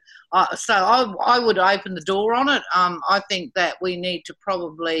 So I would open the door on it. I think that we need to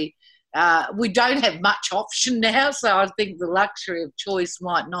probably we don't have much option now, so I think the luxury of choice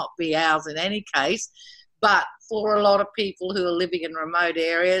might not be ours in any case. But for a lot of people who are living in remote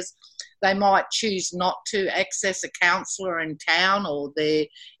areas, they might choose not to access a counsellor in town or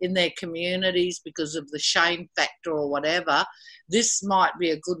in their communities because of the shame factor or whatever. This might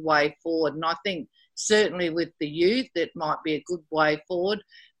be a good way forward. And I think certainly with the youth, it might be a good way forward.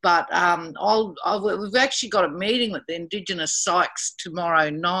 But we've actually got a meeting with the Indigenous Psychs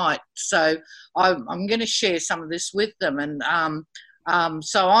tomorrow night. So I'm going to share some of this with them. And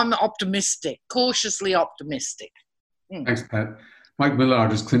so I'm optimistic, cautiously optimistic. Thanks, Pat. Mike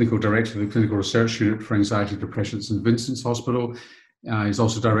Millard is Clinical Director of the Clinical Research Unit for Anxiety Depression at St Vincent's Hospital. He's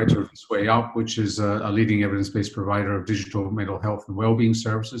also Director of This Way Up, which is a leading evidence-based provider of digital mental health and wellbeing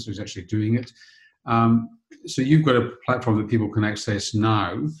services, who's actually doing it. So you've got a platform that people can access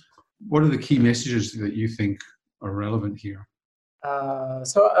now. What are the key messages that you think are relevant here?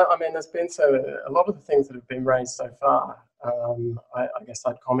 There's been a lot of the things that have been raised so far, I guess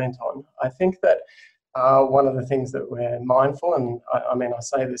I'd comment on. I think that one of the things that we're mindful, and I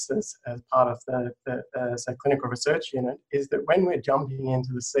say this as part of the clinical research unit, is that when we're jumping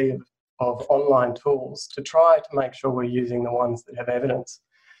into the sea of online tools, to try to make sure we're using the ones that have evidence.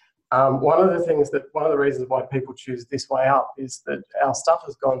 One of the reasons why people choose This Way Up is that our stuff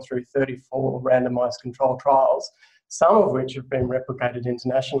has gone through 34 randomised controlled trials, some of which have been replicated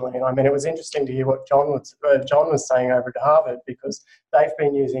internationally. And it was interesting to hear what John was saying over at Harvard, because they've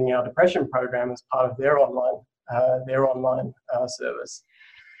been using our depression program as part of their online service.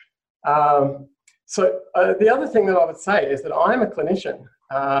 The other thing that I would say is that I'm a clinician,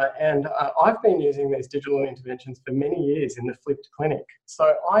 and I've been using these digital interventions for many years in the Flipped Clinic.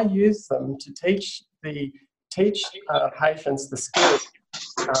 So I use them to teach patients the skills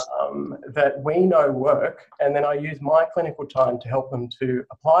that we know work, and then I use my clinical time to help them to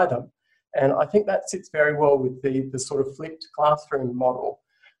apply them. And I think that sits very well with the sort of flipped classroom model.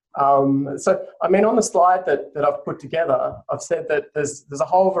 On the slide that I've put together, I've said that there's a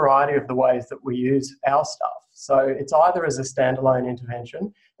whole variety of the ways that we use our stuff. So it's either as a standalone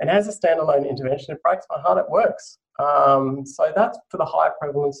intervention, and as a standalone intervention, it breaks my heart, it works. So that's for the high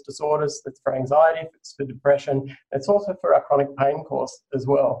prevalence disorders, that's for anxiety, it's for depression, it's also for our chronic pain course as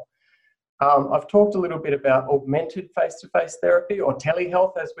well. I've talked a little bit about augmented face-to-face therapy, or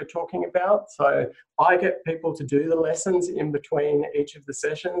telehealth as we're talking about. So I get people to do the lessons in between each of the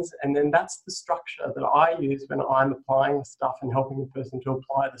sessions, and then that's the structure that I use when I'm applying the stuff and helping the person to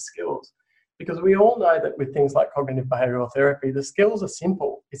apply the skills. Because we all know that with things like cognitive behavioural therapy, the skills are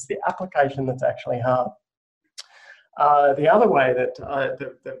simple. It's the application that's actually hard. The other way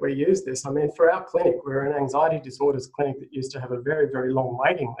that we use this, for our clinic, we're an anxiety disorders clinic that used to have a very, very long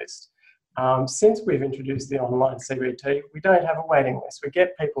waiting list. Since we've introduced the online CBT, we don't have a waiting list. We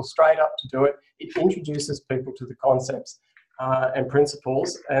get people straight up to do it. It introduces people to the concepts and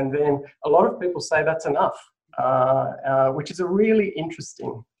principles, and then a lot of people say that's enough, which is a really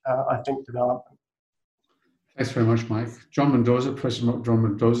interesting, I think, development. Thanks very much, Mike. John Mendoza, Professor John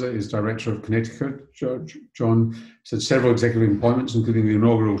Mendoza is Director of Connecticut. John has had several executive appointments, including the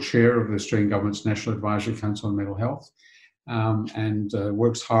inaugural chair of the Australian Government's National Advisory Council on Mental Health, and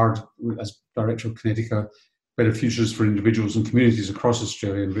works hard as Director of Connecticut Better Futures for Individuals and Communities across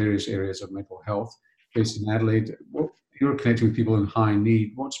Australia in various areas of mental health, based in Adelaide. You're connecting with people in high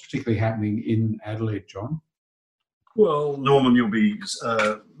need. What's particularly happening in Adelaide, John? Well, Norman, you'll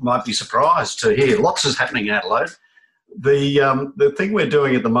might be surprised to hear lots is happening in Adelaide. The thing we're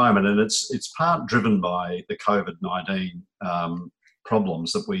doing at the moment, and it's part driven by the COVID-19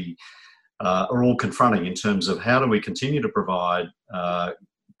 problems that we are all confronting in terms of how do we continue to provide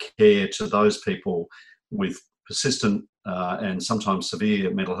care to those people with persistent and sometimes severe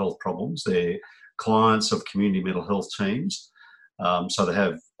mental health problems. They're clients of community mental health teams, so they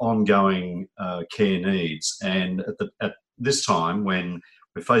have ongoing care needs. And at this time, when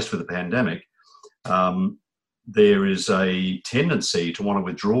we're faced with a pandemic, there is a tendency to want to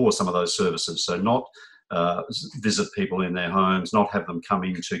withdraw some of those services. So not visit people in their homes, not have them come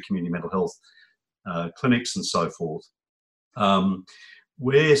into community mental health clinics and so forth.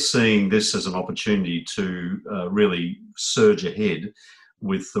 We're seeing this as an opportunity to really surge ahead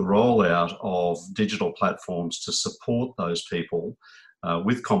with the rollout of digital platforms to support those people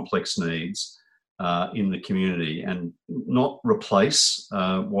with complex needs in the community, and not replace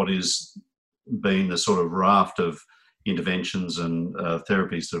what is been the sort of raft of interventions and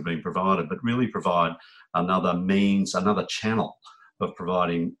therapies that have been provided, but really provide another means, another channel of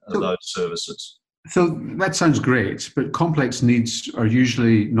providing those services. So that sounds great, but complex needs are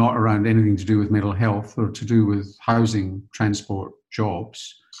usually not around anything to do with mental health or to do with housing, transport,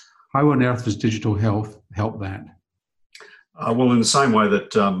 jobs. How on earth does digital health help that? Well, in the same way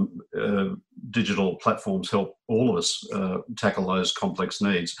that digital platforms help all of us tackle those complex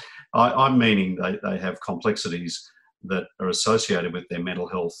needs, I'm meaning they have complexities that are associated with their mental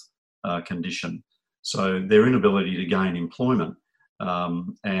health condition. So their inability to gain employment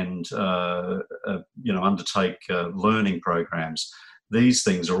and undertake learning programs. These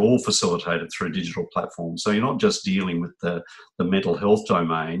things are all facilitated through digital platforms. So you're not just dealing with the mental health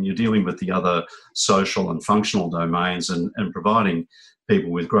domain, you're dealing with the other social and functional domains and providing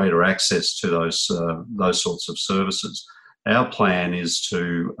people with greater access to those sorts of services. Our plan is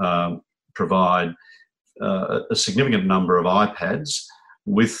to provide a significant number of iPads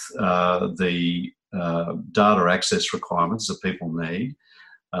with the data access requirements that people need.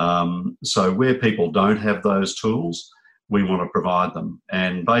 So where people don't have those tools, we want to provide them.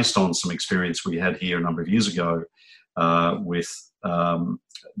 And based on some experience we had here a number of years ago with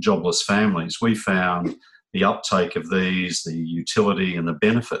jobless families, we found the uptake of these, the utility and the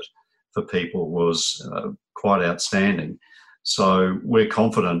benefit for people was quite outstanding. So we're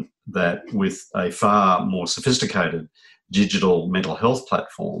confident that with a far more sophisticated digital mental health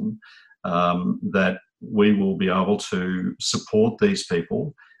platform, that we will be able to support these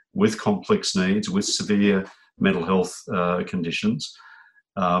people with complex needs, with severe mental health conditions,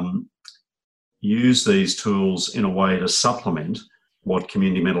 use these tools in a way to supplement what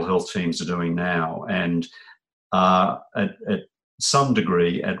community mental health teams are doing now, and are at some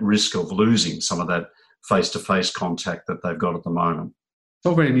degree at risk of losing some of that face-to-face contact that they've got at the moment. It's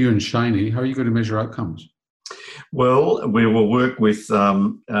all very new and shiny. How are you going to measure outcomes? Well, we will work with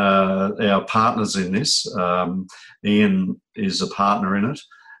our partners in this. Ian is a partner in it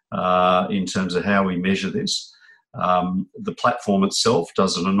in terms of how we measure this. The platform itself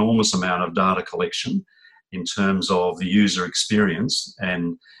does an enormous amount of data collection in terms of the user experience.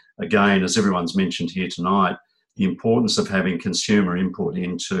 And again, as everyone's mentioned here tonight, the importance of having consumer input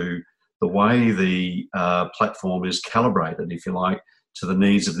into the way the platform is calibrated, if you like, to the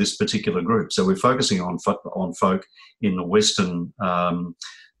needs of this particular group. So we're focusing on folk in the western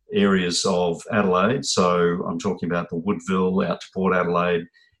areas of Adelaide. So I'm talking about the Woodville out to Port Adelaide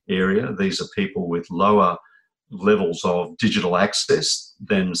area. These are people with lower levels of digital access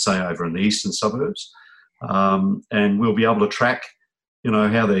than, say, over in the eastern suburbs. And we'll be able to track,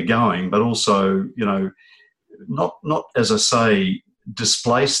 how they're going, but also, not, as I say,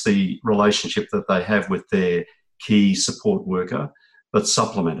 displace the relationship that they have with their key support worker, but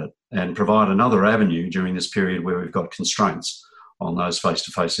supplement it and provide another avenue during this period where we've got constraints on those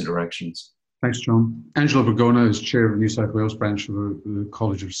face-to-face interactions. Thanks, John. Angela Vergona is chair of the New South Wales branch of the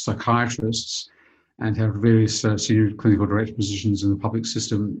College of Psychiatrists and have various senior clinical director positions in the public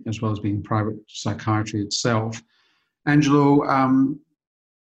system, as well as being private psychiatry itself. Angelo,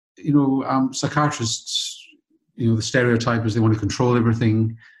 psychiatrists, the stereotype is they want to control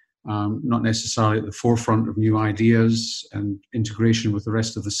everything, not necessarily at the forefront of new ideas and integration with the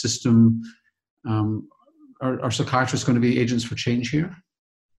rest of the system. Are psychiatrists going to be agents for change here?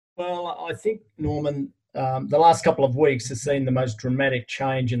 Well, I think, Norman, the last couple of weeks has seen the most dramatic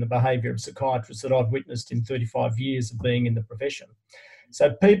change in the behaviour of psychiatrists that I've witnessed in 35 years of being in the profession.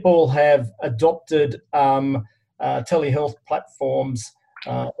 So people have adopted telehealth platforms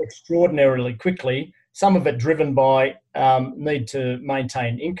extraordinarily quickly. Some of it driven by need to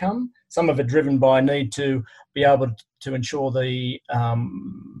maintain income. Some of it driven by need to be able to ensure the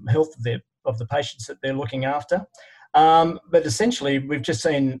health of the patients that they're looking after. But essentially, we've just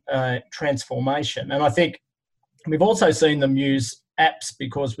seen transformation. And I think we've also seen them use apps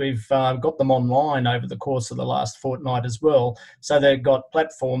because we've got them online over the course of the last fortnight as well. So they've got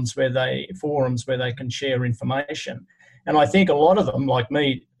forums where they can share information. And I think a lot of them, like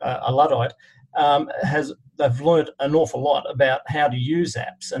me, a Luddite, they've learnt an awful lot about how to use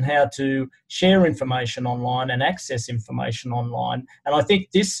apps and how to share information online and access information online. And I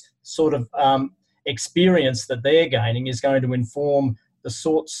think this sort of experience that they're gaining is going to inform the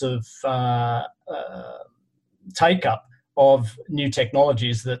sorts of take-up of new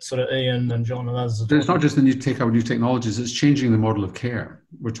technologies that sort of Ian and John and others are talking. It's not just the new take-up of new technologies, it's changing the model of care.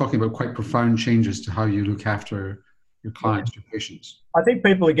 We're talking about quite profound changes to how you look after your clients, your patients. I think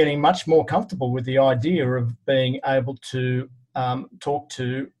people are getting much more comfortable with the idea of being able to talk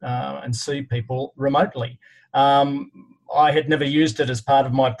to and see people remotely. I had never used it as part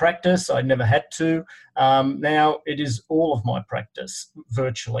of my practice. I never had to. Now it is all of my practice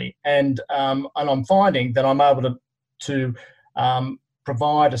virtually. And I'm finding that I'm able to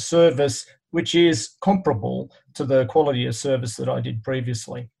provide a service which is comparable to the quality of service that I did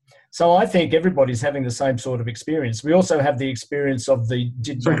previously. So I think everybody's having the same sort of experience. We also have the experience of the...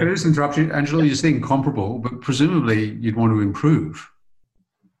 Sorry, can I just interrupt you? Angelo, you're saying comparable, but presumably you'd want to improve.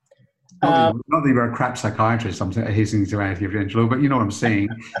 Not that you're a crap psychiatrist, I'm hastening to add here, Angelo, but you know what I'm saying.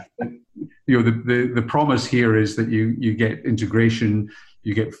 The promise here is that you get integration,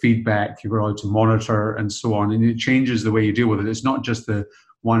 you get feedback, you're allowed to monitor and so on, and it changes the way you deal with it. It's not just the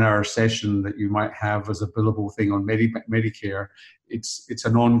 1 hour session that you might have as a billable thing on Medicare. It's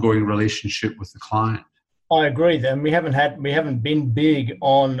an ongoing relationship with the client. I agree. Then we haven't been big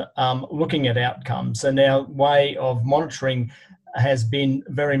on looking at outcomes, and our way of monitoring has been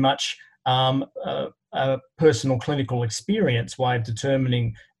very much a personal clinical experience way of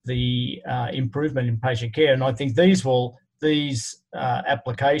determining the improvement in patient care. And I think these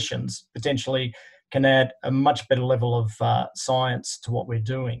applications potentially can add a much better level of science to what we're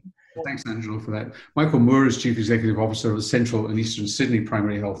doing. Thanks, Angelo, for that. Michael Moore is Chief Executive Officer of the Central and Eastern Sydney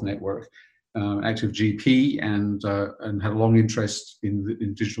Primary Health Network, active GP, and had a long interest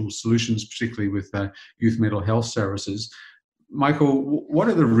in digital solutions, particularly with youth mental health services. Michael, what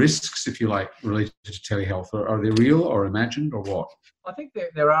are the risks, if you like, related to telehealth? Are they real or imagined or what? I think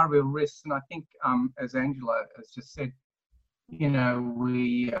there are real risks, and I think, as Angela has just said,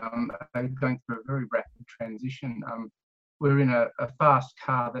 we are going through a very rapid transition. We're in a fast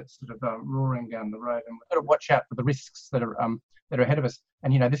car that's sort of roaring down the road, and we've got to watch out for the risks that are ahead of us.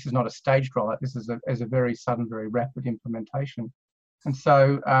 And this is not a staged rollout. This is a very sudden, very rapid implementation. And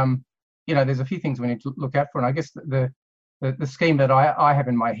so, there's a few things we need to look out for. And I guess the scheme that I have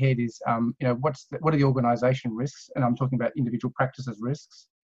in my head is, what are the organisation risks? And I'm talking about individual practices risks.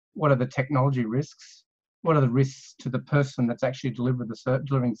 What are the technology risks? What are the risks to the person that's actually delivering the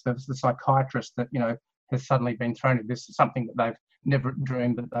service, the psychiatrist that, has suddenly been thrown into this, something that they've never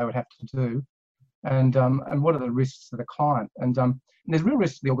dreamed that they would have to do? And what are the risks to the client? And there's real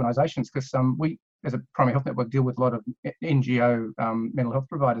risks to the organisations, because we, as a primary health network, deal with a lot of NGO mental health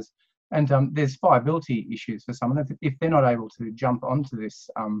providers. And there's viability issues for some. And if they're not able to jump onto this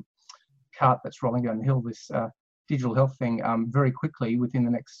cart that's rolling down the hill, this digital health thing, very quickly within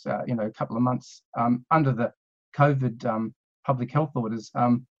the next couple of months, under the COVID public health orders,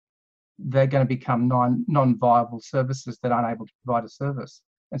 they're going to become non-viable services that aren't able to provide a service.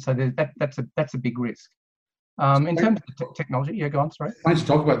 And so that's a big risk. In terms of technology, yeah, go on, sorry. Why don't you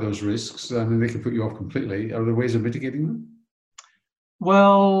talk about those risks? I mean, they can put you off completely. Are there ways of mitigating them?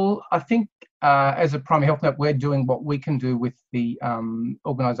 Well, I think as a primary health network, we're doing what we can do with the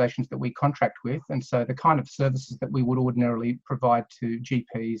organisations that we contract with. And so the kind of services that we would ordinarily provide to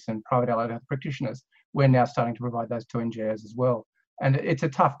GPs and private allied health practitioners, we're now starting to provide those to NGOs as well. And it's a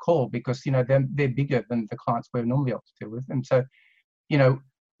tough call because, they're bigger than the clients we're normally able to deal with. And so,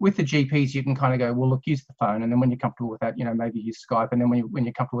 with the GPs, you can kind of go, well, look, use the phone. And then when you're comfortable with that, maybe use Skype. And then when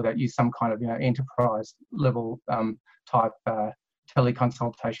you're comfortable with that, use some kind of, enterprise level type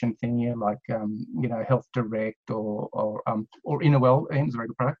teleconsultation thing, like, Health Direct or Innerwell, is a very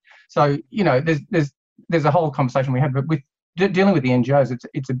good product. So, there's a whole conversation we had, but with dealing with the NGOs,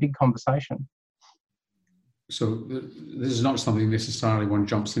 it's a big conversation. So this is not something necessarily one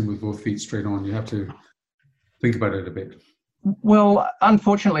jumps in with both feet straight on. You have to think about it a bit. Well,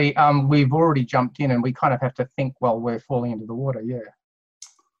 unfortunately, we've already jumped in and we kind of have to think while we're falling into the water, yeah.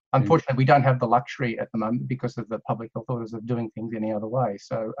 Unfortunately, we don't have the luxury at the moment because of the public health orders of doing things any other way.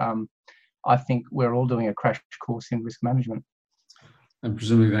 So I think we're all doing a crash course in risk management. And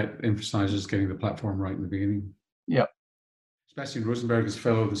presumably that emphasises getting the platform right in the beginning. Yeah. Sebastian Rosenberg is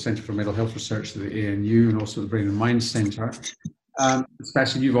fellow of the Centre for Mental Health Research at the ANU and also the Brain and Mind Centre.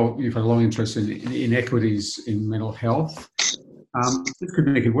 Sebastian, you've had a long interest in inequities in mental health. This could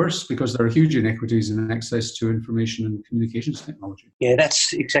make it worse because there are huge inequities in access to information and communications technology. Yeah,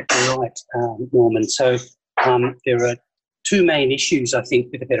 that's exactly right, Norman. So there are two main issues, I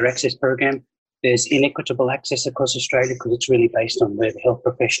think, with the Better Access program. There's inequitable access across Australia because it's really based on where the health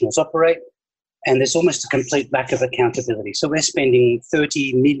professionals operate. And there's almost a complete lack of accountability. So we're spending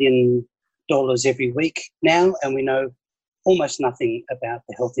 $30 million every week now, and we know almost nothing about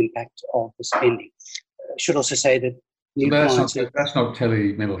the health impact of the spending. I should also say that that's not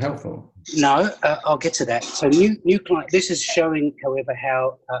tele mental health, though. No, I'll get to that. So new client. This is showing, however,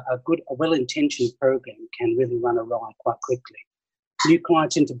 how a well-intentioned program can really run awry quite quickly. New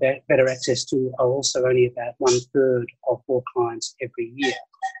clients into Better Access 2 are also only about 1/3 of all clients every year.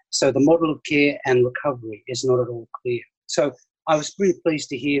 So the model of care and recovery is not at all clear. So I was really pleased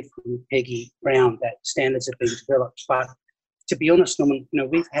to hear from Peggy Brown that standards have been developed. But to be honest, Norman,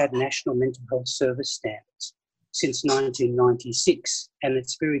 we've had national mental health service standards since 1996, and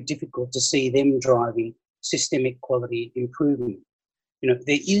it's very difficult to see them driving systemic quality improvement. There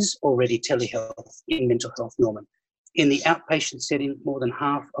is already telehealth in mental health, Norman. In the outpatient setting, more than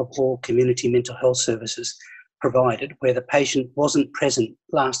half of all community mental health services provided where the patient wasn't present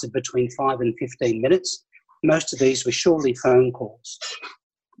lasted between 5 and 15 minutes. Most of these were surely phone calls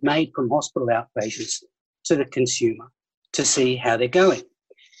made from hospital outpatients to the consumer to see how they're going.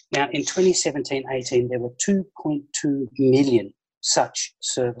 Now, in 2017-18, there were 2.2 million such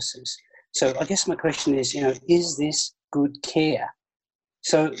services. So I guess my question is, is this good care?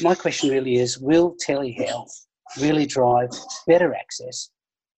 So my question really is, will telehealth really drive better access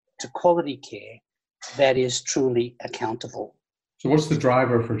to quality care that is truly accountable? So what's the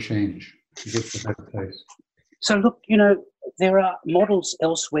driver for change to get to a better place? So look, there are models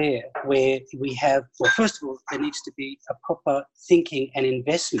elsewhere where we have, well, first of all, there needs to be a proper thinking and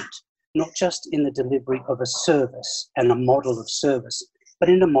investment, not just in the delivery of a service and a model of service, but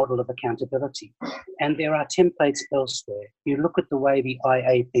in a model of accountability. And there are templates elsewhere. You look at the way the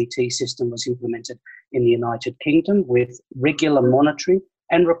IAPT system was implemented in the United Kingdom with regular monitoring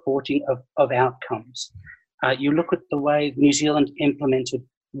and reporting of outcomes. You look at the way New Zealand implemented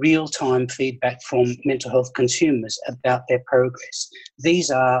real-time feedback from mental health consumers about their progress.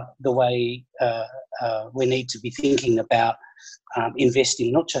 These are the way we need to be thinking about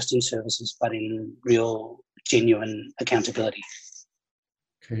investing not just in services, but in real, genuine accountability.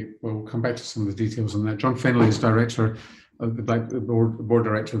 Okay, well, we'll come back to some of the details on that. John Fennelly is director of the board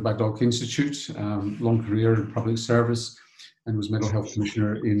director of the Black Dog Institute, long career in public service, and was mental health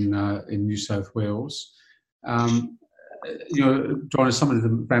commissioner in New South Wales. John, as someone,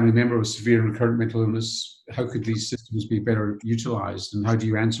 the family member with severe and recurrent mental illness, how could these systems be better utilised, and how do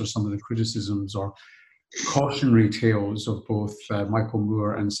you answer some of the criticisms or cautionary tales of both Michael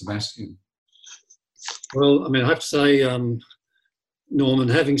Moore and Sebastian? Well, I have to say, Norman,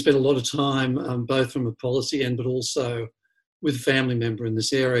 having spent a lot of time both from a policy end but also with a family member in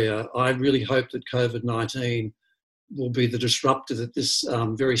this area, I really hope that COVID-19 will be the disruptor that this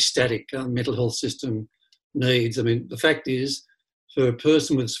very static mental health system needs. The fact is, for a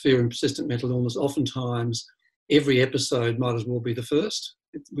person with severe and persistent mental illness, oftentimes every episode might as well be the first.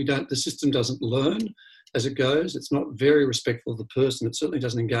 The system doesn't learn as it goes. It's not very respectful of the person. It certainly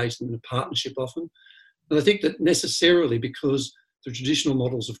doesn't engage them in a partnership often. And I think that necessarily, because the traditional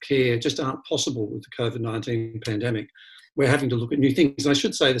models of care just aren't possible with the COVID-19 pandemic, we're having to look at new things. And I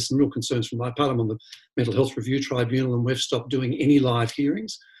should say there's some real concerns from my part. I'm on the Mental Health Review Tribunal, and we've stopped doing any live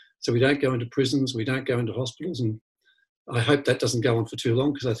hearings. So we don't go into prisons, we don't go into hospitals, and I hope that doesn't go on for too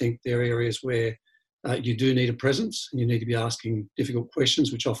long, because I think there are areas where you do need a presence and you need to be asking difficult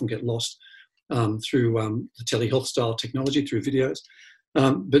questions, which often get lost through the telehealth style technology, through videos.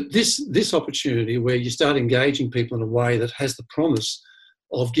 But this opportunity where you start engaging people in a way that has the promise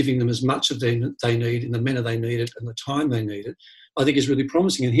of giving them as much of they need in the manner they need it and the time they need it, I think is really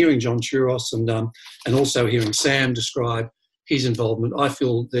promising. And hearing John Chouros and also hearing Sam describe his involvement, I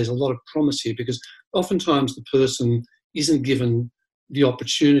feel there's a lot of promise here, because oftentimes the person isn't given the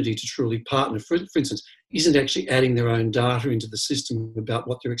opportunity to truly partner. For instance, isn't actually adding their own data into the system about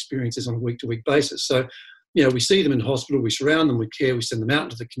what their experience is on a week-to-week basis. So, we see them in hospital, we surround them with care, we send them out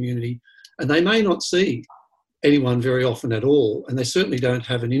into the community, and they may not see anyone very often at all, and they certainly don't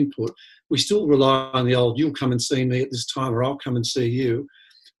have an input. We still rely on the old, you'll come and see me at this time, or I'll come and see you.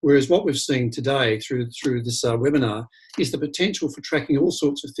 Whereas what we've seen today through this webinar is the potential for tracking all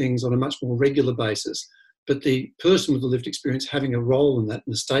sorts of things on a much more regular basis, but the person with the lived experience having a role in that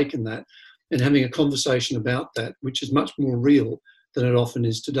and a stake in that, and having a conversation about that, which is much more real than it often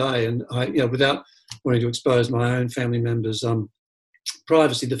is today. And I, without wanting to expose my own family members'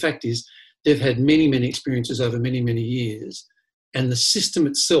 privacy, the fact is they've had many, many experiences over many, many years, and the system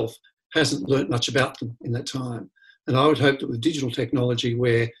itself hasn't learnt much about them in that time. And I would hope that with digital technology,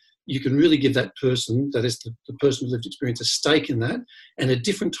 where you can really give that person, that is the person with lived experience, a stake in that and a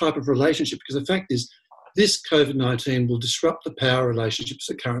different type of relationship. Because the fact is, this COVID-19 will disrupt the power relationships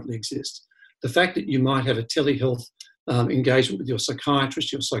that currently exist. The fact that you might have a telehealth engagement with your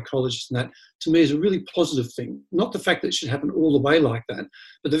psychiatrist, your psychologist, and that, to me, is a really positive thing. Not the fact that it should happen all the way like that,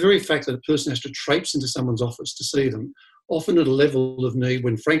 but the very fact that a person has to traipse into someone's office to see them, often at a level of need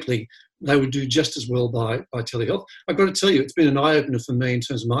when, frankly, they would do just as well by telehealth. I've got to tell you, it's been an eye-opener for me in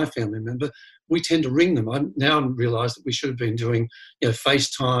terms of my family member. We tend to ring them. I now realise that we should have been doing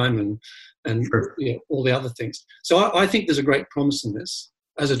FaceTime and Sure. all the other things. So I think there's a great promise in this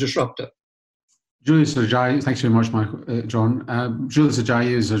as a disruptor. Julius Ajayi, thanks very much, Michael, John. Julius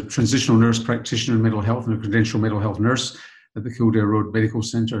Ajayi is a transitional nurse practitioner in mental health and a credentialed mental health nurse at the Kildare Road Medical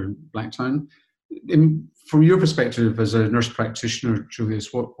Centre in Blacktown. From your perspective as a nurse practitioner,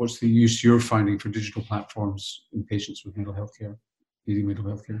 Julius, what's the use you're finding for digital platforms in patients with mental health care? leading mental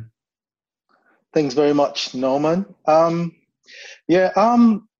health care? Thanks very much, Norman.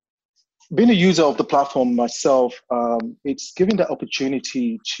 Being a user of the platform myself, it's giving the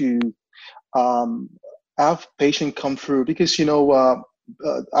opportunity to have patients come through because,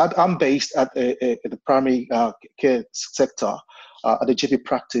 I'm based at the primary care sector at the GP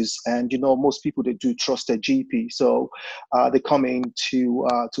practice, and most people, they do trust their GP, so they come in to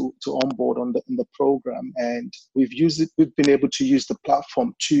onboard on the program, and we've been able to use the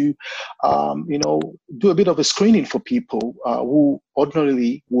platform to do a bit of a screening for people who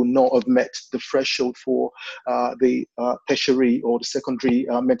ordinarily would not have met the threshold for the tertiary or the secondary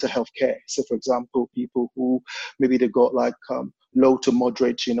mental health care. So, for example, people who maybe they got like low to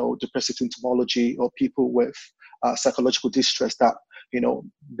moderate, depressive symptomology, or people with psychological distress that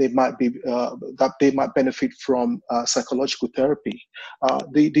they might benefit from psychological therapy.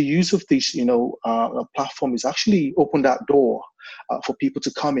 The use of this platform is actually opened that door for people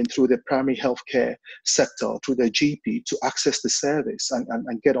to come in through the primary healthcare sector, through their GP, to access the service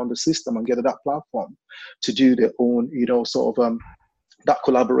and get on the system and get on that platform to do their own that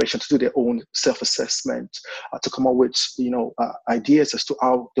collaboration, to do their own self-assessment, to come up with ideas as to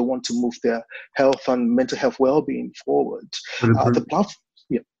how they want to move their health and mental health well-being forward. The platform,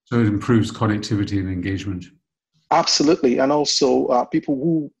 so it improves connectivity and engagement. Absolutely, and also people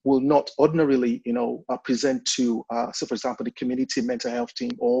who will not ordinarily, present to, so for example, the community mental health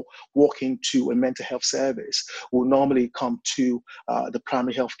team or walk into a mental health service will normally come to the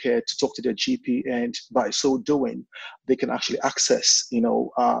primary health care to talk to their GP, and by so doing, they can actually access,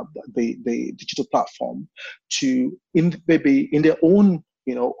 the digital platform to, maybe in their own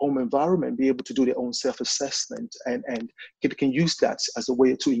home environment, be able to do their own self-assessment, and they can use that as a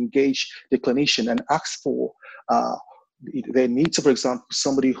way to engage the clinician and ask for their needs. So, for example,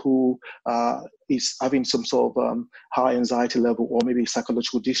 somebody who is having some sort of high anxiety level or maybe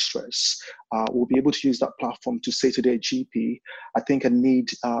psychological distress will be able to use that platform to say to their GP, I think I need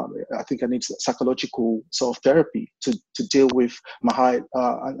psychological sort of therapy to deal with my high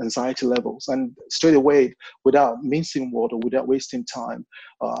anxiety levels. And straight away, without mincing word or without wasting time,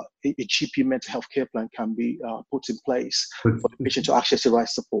 a GP mental health care plan can be put in place for the patient to access the right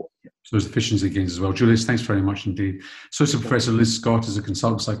support. So there's efficiency gains as well. Julius, thanks very much indeed. Associate Professor Liz Scott is a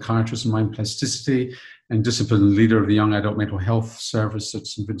consultant psychiatrist in mind plasticity and discipline leader of the Young Adult Mental Health Service at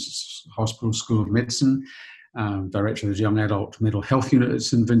St Vincent's Hospital School of Medicine, director of the Young Adult Mental Health Unit at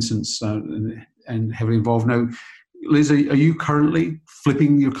St Vincent's, and heavily involved. Now, Liz, are you currently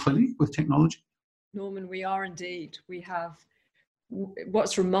flipping your clinic with technology? Norman, we are indeed. We have.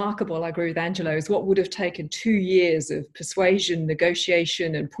 What's remarkable, I agree with Angelo, is what would have taken 2 years of persuasion,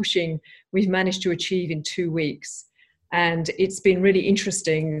 negotiation and pushing, we've managed to achieve in 2 weeks. And it's been really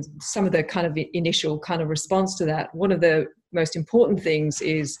interesting, some of the kind of initial kind of response to that. One of the most important things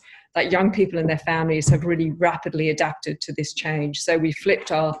is that young people and their families have really rapidly adapted to this change. So we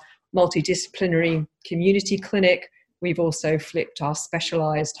flipped our multidisciplinary community clinic. We've also flipped our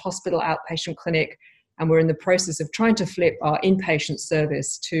specialised hospital outpatient clinic. And we're in the process of trying to flip our inpatient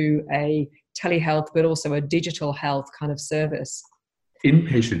service to a telehealth, but also a digital health kind of service.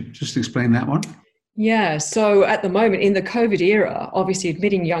 Inpatient, just explain that one. Yeah, so at the moment in the COVID era, obviously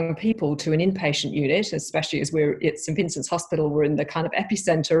admitting young people to an inpatient unit, especially as we're at St Vincent's Hospital, we're in the kind of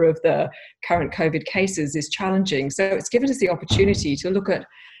epicenter of the current COVID cases, is challenging. So it's given us the opportunity to look at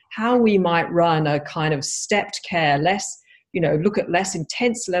how we might run a kind of stepped care, look at less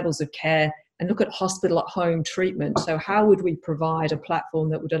intense levels of care, and look at hospital at home treatment. So how would we provide a platform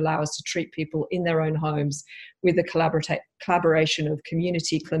that would allow us to treat people in their own homes with the collaboration of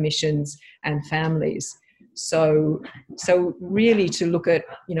community clinicians and families? So really to look at,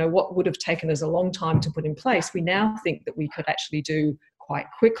 what would have taken us a long time to put in place, we now think that we could actually do quite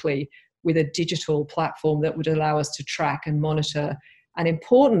quickly with a digital platform that would allow us to track and monitor, and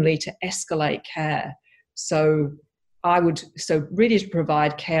importantly, to escalate care. So really to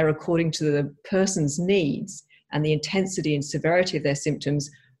provide care according to the person's needs and the intensity and severity of their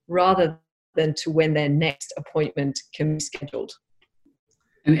symptoms, rather than to when their next appointment can be scheduled.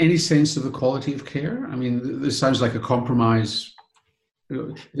 And any sense of the quality of care? I mean, this sounds like a compromise.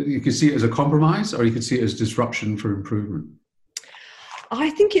 You could see it as a compromise, or you could see it as disruption for improvement. I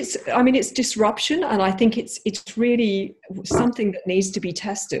think it's disruption, and I think it's really something that needs to be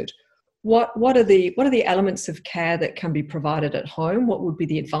tested. What are the elements of care that can be provided at home? What would be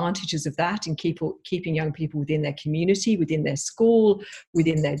the advantages of that in keeping young people within their community, within their school,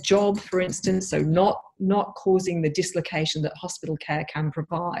 within their job, for instance? So not causing the dislocation that hospital care can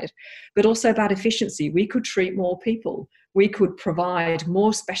provide, but also about efficiency. We could treat more people. We could provide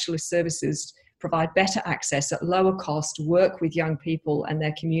more specialist services provide better access at lower cost, work with young people and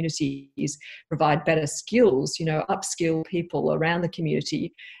their communities, provide better skills, upskill people around the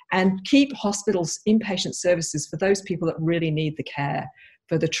community, and keep hospitals inpatient services for those people that really need the care,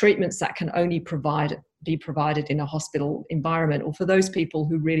 for the treatments that can only be provided in a hospital environment, or for those people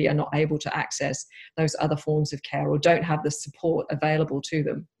who really are not able to access those other forms of care or don't have the support available to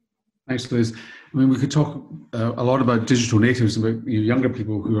them. Thanks, Liz. I mean, we could talk a lot about digital natives, about younger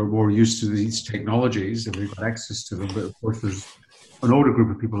people who are more used to these technologies and they've got access to them. But of course, there's an older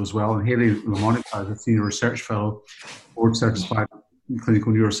group of people as well. And Hayley Lamonica is a senior research fellow, board certified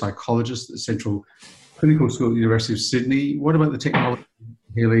clinical neuropsychologist at the Central Clinical School at the University of Sydney. What about the technology,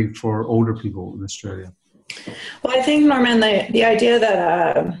 Hayley, for older people in Australia? Well, I think, Norman, the idea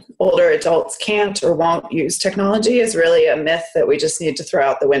that older adults can't or won't use technology is really a myth that we just need to throw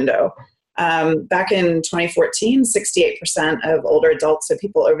out the window. Back in 2014, 68% of older adults, so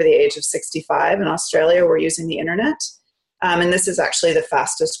people over the age of 65 in Australia, were using the internet. And this is actually the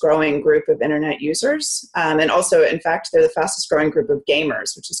fastest growing group of internet users. And also, in fact, they're the fastest growing group of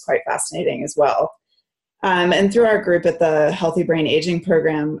gamers, which is quite fascinating as well. And through our group at the Healthy Brain Aging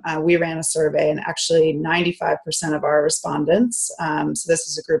Program, we ran a survey, and actually 95% of our respondents, so this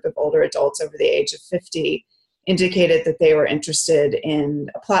is a group of older adults over the age of 50, indicated that they were interested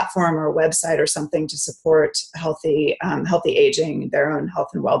in a platform or a website or something to support healthy aging, their own health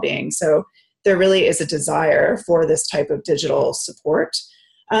and well-being. So there really is a desire for this type of digital support.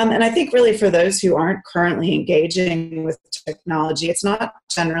 And I think really for those who aren't currently engaging with technology, it's not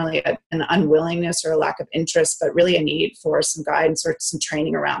generally an unwillingness or a lack of interest, but really a need for some guidance or some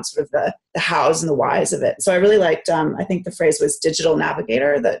training around sort of the hows and the whys of it. So I really liked, I think the phrase was digital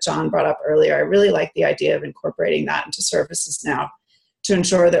navigator that John brought up earlier. I really like the idea of incorporating that into services now to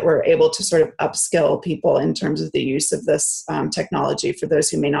ensure that we're able to sort of upskill people in terms of the use of this technology for those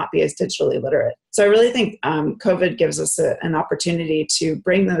who may not be as digitally literate. So I really think COVID gives us an opportunity to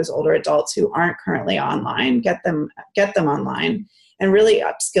bring those older adults who aren't currently online, get them online, and really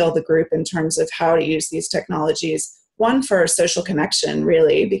upskill the group in terms of how to use these technologies. One, for social connection,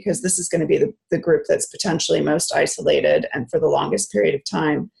 really, because this is going to be the group that's potentially most isolated and for the longest period of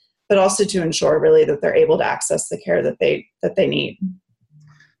time, but also to ensure really that they're able to access the care that they need.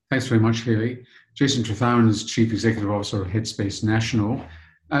 Thanks very much, Hayley. Jason Trethowan is Chief Executive Officer of Headspace National.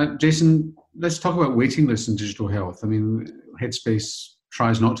 Jason, let's talk about waiting lists in digital health. I mean, Headspace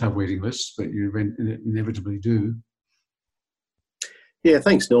tries not to have waiting lists, but you inevitably do. Yeah,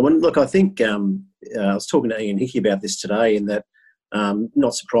 thanks, Norman. Look, I think I was talking to Ian Hickey about this today, in that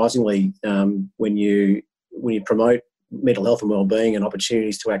not surprisingly, when you promote mental health and wellbeing and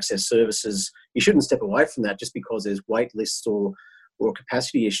opportunities to access services, you shouldn't step away from that just because there's wait lists or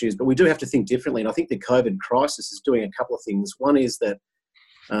capacity issues. But we do have to think differently, and I think the COVID crisis is doing a couple of things. One is that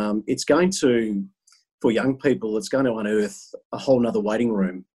it's going to, for young people, it's going to unearth a whole nother waiting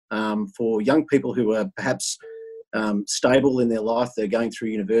room. For young people who are perhaps stable in their life, they're going through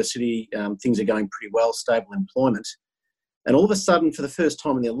university, things are going pretty well, stable employment. And all of a sudden, for the first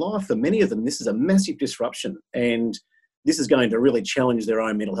time in their life, for many of them, this is a massive disruption. And this is going to really challenge their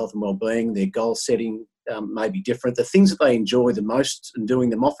own mental health and wellbeing. Their goal setting may be different. The things that they enjoy the most and doing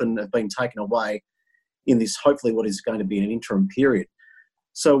them often have been taken away in this, hopefully, what is going to be an interim period.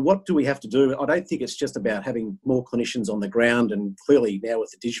 So what do we have to do? I don't think it's just about having more clinicians on the ground, and clearly now with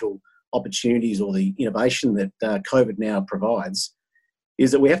the digital opportunities or the innovation that COVID now provides,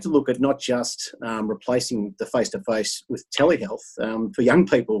 is that we have to look at not just replacing the face-to-face with telehealth. For young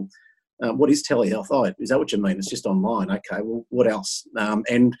people, what is telehealth? Oh, is that what you mean? It's just online. Okay, well, what else?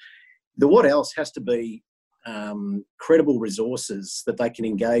 And the what else has to be credible resources that they can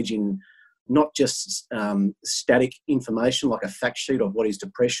engage in, not just static information like a fact sheet of what is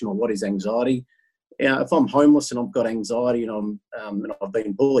depression or what is anxiety. If I'm homeless and I've got anxiety and I've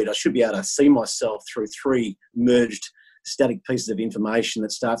been bullied, I should be able to see myself through 3 merged static pieces of information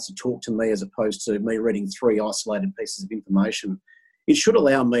that starts to talk to me, as opposed to me reading 3 isolated pieces of information. It should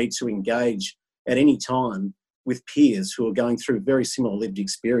allow me to engage at any time with peers who are going through very similar lived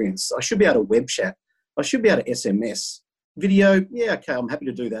experience. I should be able to web chat. I should be able to SMS. Video, yeah, okay, I'm happy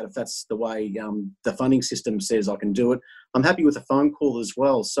to do that if that's the way the funding system says I can do it. I'm happy with a phone call as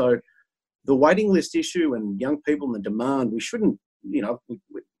well. So the waiting list issue and young people and the demand, we shouldn't,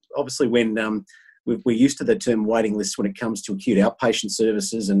 obviously when we're used to the term waiting lists when it comes to acute outpatient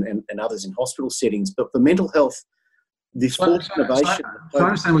services and others in hospital settings, but for mental health, this forced innovation. So I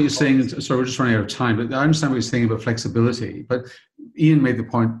understand what you're saying. Sorry, we're just running out of time, but I understand what you're saying about flexibility. But Ian made the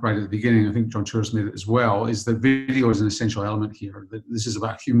point right at the beginning, I think John Touris made it as well, is that video is an essential element here. That this is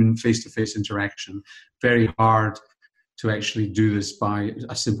about human face-to-face interaction. Very hard to actually do this by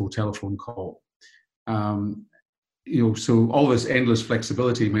a simple telephone call. So all this endless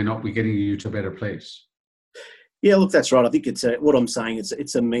flexibility may not be getting you to a better place. Yeah, look, that's right. I think it's what I'm saying.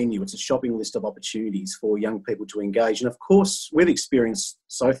 It's a menu. It's a shopping list of opportunities for young people to engage. And of course, we've experienced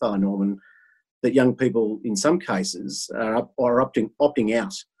so far, Norman, that young people in some cases are opting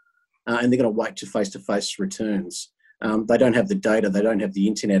out, and they're going to wait to face-to-face returns. They don't have the data. They don't have the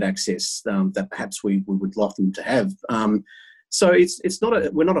internet access that perhaps we would like them to have. So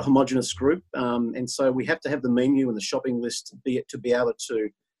we're not a homogenous group, and so we have to have the menu and the shopping list to be able to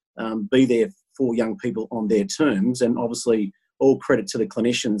be there for young people on their terms. And obviously, all credit to the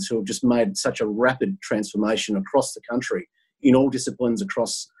clinicians who have just made such a rapid transformation across the country in all disciplines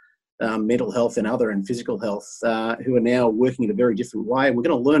across mental health and physical health, who are now working in a very different way. And we're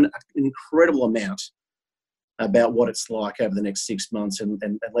going to learn an incredible amount about what it's like over the next 6 months. And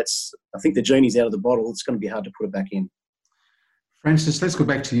I think the genie's out of the bottle. It's going to be hard to put it back in. Francis, let's go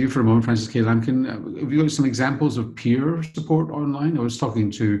back to you for a moment. Francis K. Lampkin, have you got some examples of peer support online? I was talking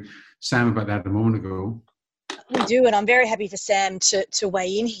to Sam about that a moment ago. We do, and I'm very happy for Sam to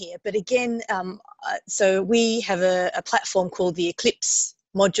weigh in here. But again, so we have a platform called the Eclipse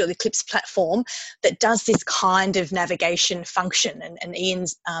module, the Eclipse platform, that does this kind of navigation function. And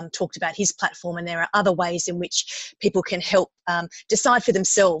Ian's talked about his platform, and there are other ways in which people can help decide for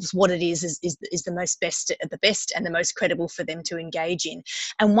themselves what it is the best and the most credible for them to engage in.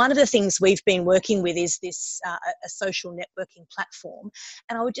 And one of the things we've been working with is this a social networking platform.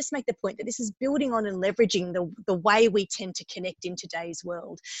 And I would just make the point that this is building on and leveraging the way we tend to connect in today's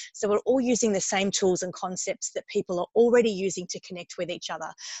world. So we're all using the same tools and concepts that people are already using to connect with each other.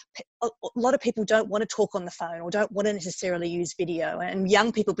 A lot of people don't want to talk on the phone or don't want to necessarily use video, and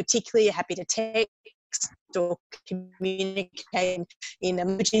young people particularly are happy to text or communicate in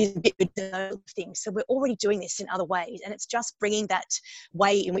emojis, things. So we're already doing this in other ways, and it's just bringing that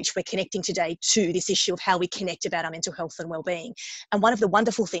way in which we're connecting today to this issue of how we connect about our mental health and well-being. And one of the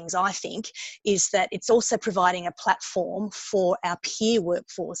wonderful things, I think, is that it's also providing a platform for our peer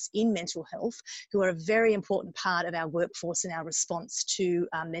workforce in mental health, who are a very important part of our workforce and our response to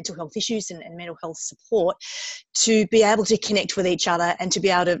mental health issues and mental health support, to be able to connect with each other and to be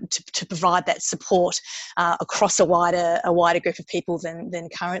able to provide that support across a wider group of people than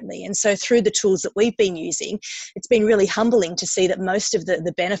currently. And so through the tools that we've been using, it's been really humbling to see that most of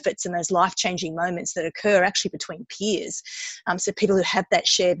the benefits and those life-changing moments that occur actually between peers. So people who have that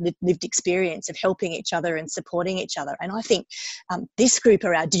shared lived experience of helping each other and supporting each other. And I think this group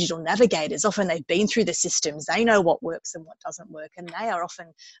are our digital navigators. Often they've been through the systems, they know what works and what doesn't work, and they are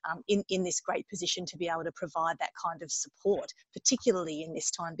often in this great position to be able to provide that kind of support, particularly in this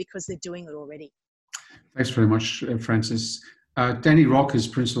time, because they're doing it already. Thanks very much, Francis. Danny Rock is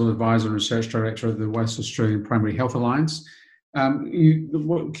Principal Advisor and Research Director of the West Australian Primary Health Alliance. Can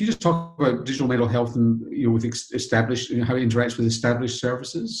you just talk about digital mental health and with established, how it interacts with established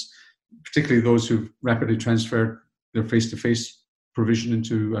services, particularly those who've rapidly transferred their face-to-face provision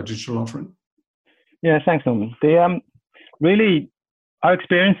into a digital offering? Yeah, thanks, Norman. Really, our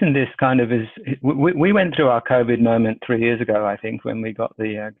experience in this kind of is, we went through our COVID moment 3 years ago, I think, when we got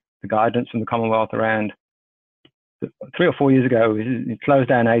the guidance from the Commonwealth around 3 or 4 years ago, it close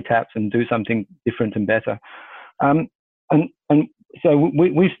down ATAPs and do something different and better. And so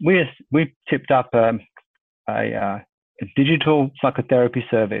we tipped up a digital psychotherapy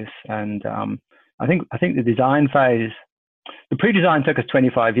service, and I think the design phase, the pre-design took us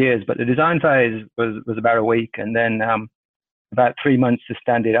 25 years, but the design phase was about a week, and then about 3 months to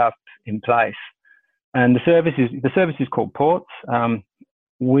stand it up in place. And the service is called Ports.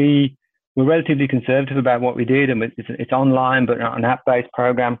 We were relatively conservative about what we did, and it's online, but an app-based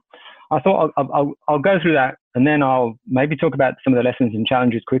program. I thought I'll go through that, and then I'll maybe talk about some of the lessons and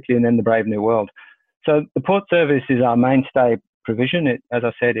challenges quickly, and then the Brave New World. So the Port service is our mainstay provision. As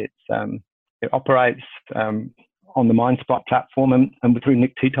I said, it operates on the MindSpot platform and through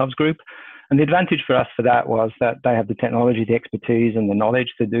Nick Titov's group. And the advantage for us for that was that they have the technology, the expertise, and the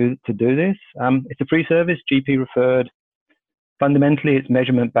knowledge to do this. It's a free service, GP referred. Fundamentally, it's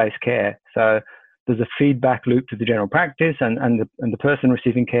measurement-based care. So there's a feedback loop to the general practice, and the person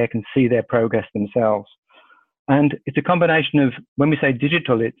receiving care can see their progress themselves. And it's a combination of, when we say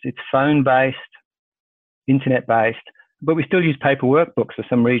digital, it's phone-based, internet-based, but we still use paper workbooks for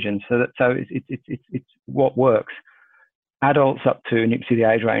some regions. So it's what works. Adults up to, and you can see the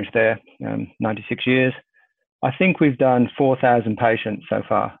age range there, 96 years. I think we've done 4,000 patients so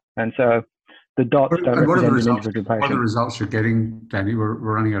far, and so the dots don't represent an individual patient. What are the results you're getting, Danny? We're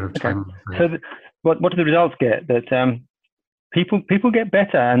running out of time. Okay. So what do the results get? That people get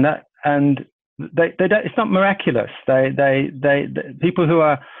better, and they don't, it's not miraculous. They people who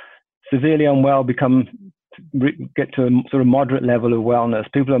are severely unwell get to a sort of moderate level of wellness.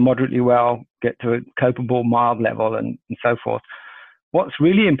 People who are moderately well get to a copable, mild level, and so forth. What's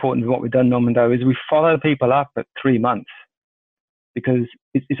really important with what we've done, Norman, though, is we follow people up at 3 months, because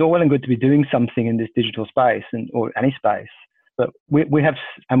it's all well and good to be doing something in this digital space or any space, but we have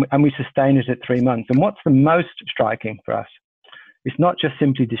and we sustain it at 3 months. And what's the most striking for us? It's not just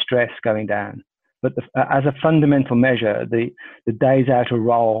simply distress going down, but as a fundamental measure, the days out of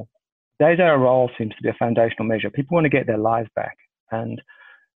role. Days out of role seems to be a foundational measure. People want to get their lives back, and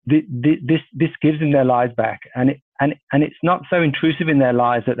this gives them their lives back, and it's not so intrusive in their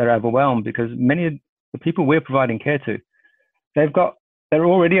lives that they're overwhelmed, because many of the people we're providing care to, they're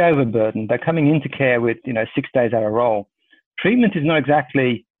already overburdened. They're coming into care with 6 days out of role. Treatment is not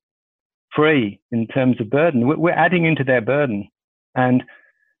exactly free in terms of burden. We're adding into their burden, and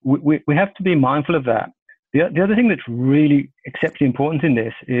we have to be mindful of that. The other thing that's really exceptionally important in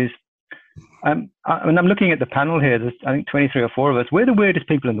this is, I'm looking at the panel here. There's, I think, 23 or 4 of us. We're the weirdest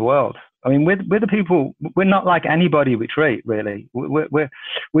people in the world. I mean, we're the people. We're not like anybody we treat, really.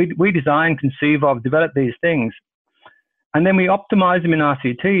 We design, conceive of, develop these things, and then we optimize them in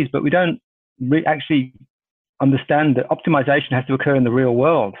RCTs. But we don't actually understand that optimization has to occur in the real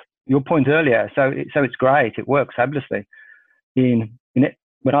world. Your point earlier. So it's great. It works fabulously.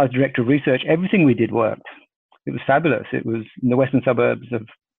 When I was director of research, everything we did worked. It was fabulous. It was in the western suburbs of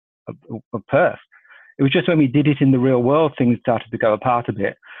Perth. It was just when we did it in the real world, things started to go apart a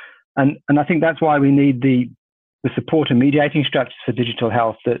bit. And I think that's why we need the support and mediating structures for digital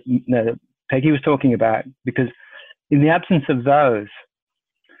health that Peggy was talking about, because in the absence of those,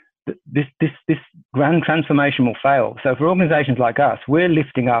 this grand transformation will fail. So for organizations like us, we're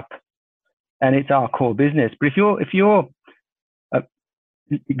lifting up, and it's our core business. But if you're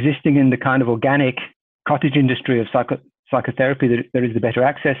existing in the kind of organic cottage industry of psychotherapy that there is the better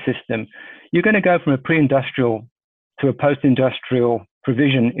access system, you're going to go from a pre-industrial to a post-industrial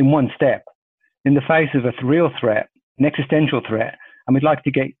provision in one step, in the face of a real threat, an existential threat, and we'd like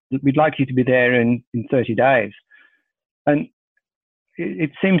you to be there in 30 days. And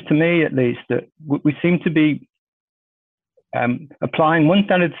it seems to me, at least, that we seem to be applying one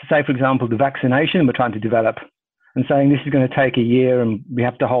standard to, say, for example, the vaccination we're trying to develop, and saying this is going to take a year and we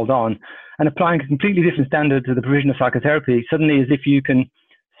have to hold on, and applying a completely different standard to the provision of psychotherapy, suddenly as if you can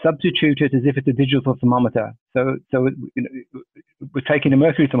substitute it as if it's a digital thermometer. So we're taking a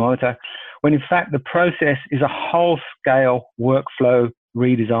mercury thermometer, when in fact the process is a whole-scale workflow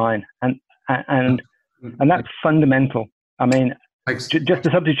redesign, and that's fundamental. I mean, just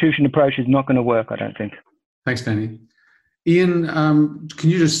the substitution approach is not going to work, I don't think. Thanks, Danny. Ian,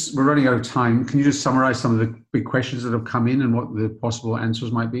 we're running out of time. Can you just summarize some of the big questions that have come in and what the possible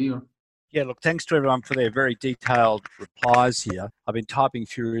answers might be? Yeah, look, thanks to everyone for their very detailed replies here. I've been typing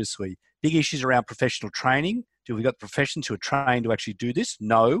furiously. Big issues around professional training. Do we got professions who are trained to actually do this?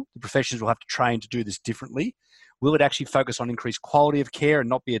 No, the professions will have to train to do this differently. Will it actually focus on increased quality of care and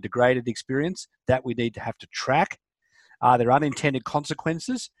not be a degraded experience? That we need to have to track. Are there unintended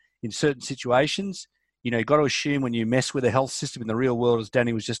consequences in certain situations? You've got to assume when you mess with a health system in the real world, as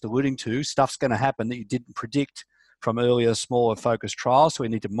Danny was just alluding to, stuff's going to happen that you didn't predict from earlier, smaller focused trials. So we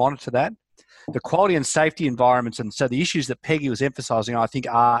need to monitor that. The quality and safety environments, and so the issues that Peggy was emphasising, I think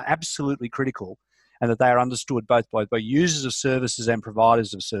are absolutely critical, and that they are understood both by users of services and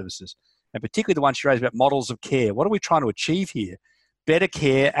providers of services. And particularly the ones she raised about models of care. What are we trying to achieve here? Better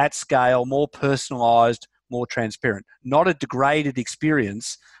care at scale, more personalised, more transparent, not a degraded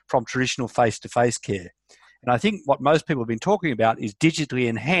experience from traditional face-to-face care. And I think what most people have been talking about is digitally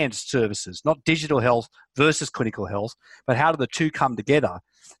enhanced services, not digital health versus clinical health, but how do the two come together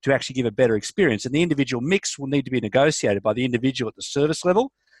to actually give a better experience? And the individual mix will need to be negotiated by the individual at the service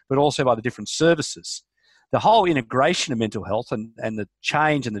level, but also by the different services. The whole integration of mental health and the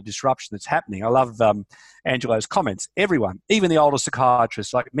change and the disruption that's happening. I love Angelo's comments. Everyone, even the older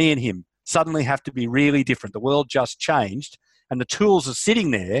psychiatrists like me and him, suddenly have to be really different. The world just changed, and the tools are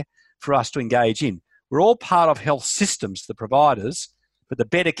sitting there for us to engage in. We're all part of health systems, the providers, but the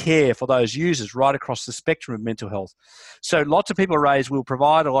better care for those users right across the spectrum of mental health. So lots of people raised, we'll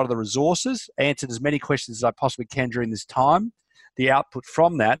provide a lot of the resources, answered as many questions as I possibly can during this time, the output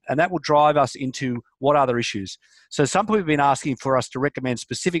from that, and that will drive us into what other issues. So some people have been asking for us to recommend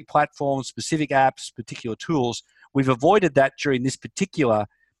specific platforms, specific apps, particular tools. We've avoided that during this particular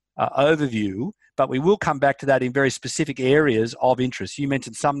overview, but we will come back to that in very specific areas of interest. You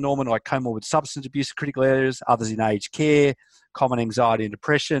mentioned some, Norman, like comorbid substance abuse, critical areas, others in aged care, common anxiety and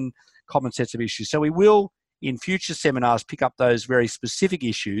depression, common sets of issues. So we will, in future seminars, pick up those very specific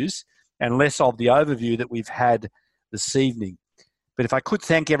issues and less of the overview that we've had this evening. But if I could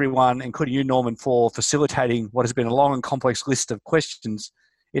thank everyone, including you, Norman, for facilitating what has been a long and complex list of questions,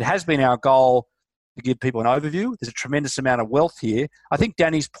 it has been our goal to give people an overview. There's a tremendous amount of wealth here. I think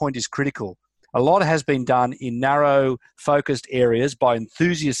Danny's point is critical. A lot has been done in narrow, focused areas by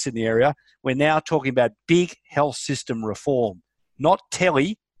enthusiasts in the area. We're now talking about big health system reform, not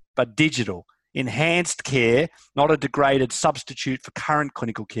tele, but digital. Enhanced care, not a degraded substitute for current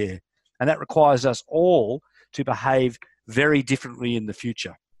clinical care. And that requires us all to behave very differently in the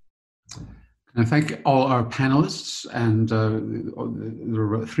future. And thank all our panelists, and there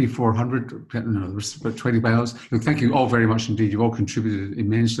were 300-400, no, there was about 20 panelists. Look, thank you all very much indeed. You've all contributed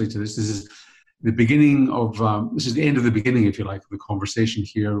immensely to this. This is the beginning of, this is the end of the beginning, if you like, of the conversation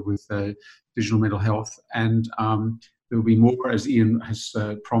here with digital mental health. And there will be more, as Ian has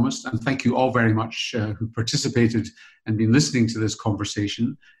promised. And thank you all very much who participated and been listening to this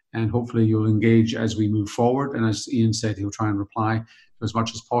conversation. And hopefully you'll engage as we move forward. And as Ian said, he'll try and reply as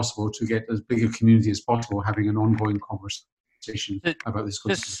much as possible to get as big a community as possible having an ongoing conversation about this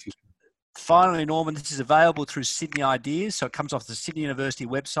going to the future. Finally, Norman, this is available through Sydney Ideas. So it comes off the Sydney University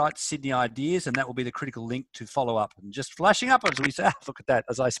website, Sydney Ideas, and that will be the critical link to follow up. And just flashing up as we say, look at that.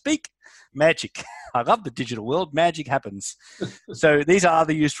 As I speak, magic. I love the digital world. Magic happens. So these are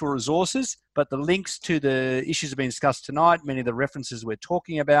the useful resources, but the links to the issues that have been discussed tonight, many of the references we're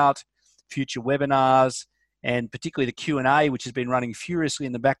talking about, future webinars, and particularly the Q&A, which has been running furiously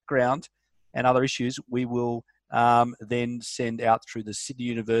in the background, and other issues, we will then send out through the Sydney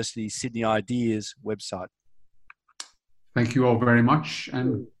University Sydney Ideas website. Thank you all very much.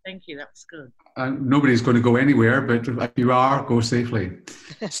 And thank you, that was good. Nobody's going to go anywhere, but if you are, go safely.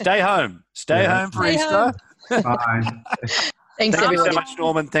 Stay home. Stay home for Easter. Bye. Thanks everyone. So much,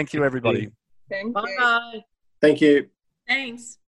 Norman. Thank you, everybody. Thank you. Bye. Thank you. Thanks.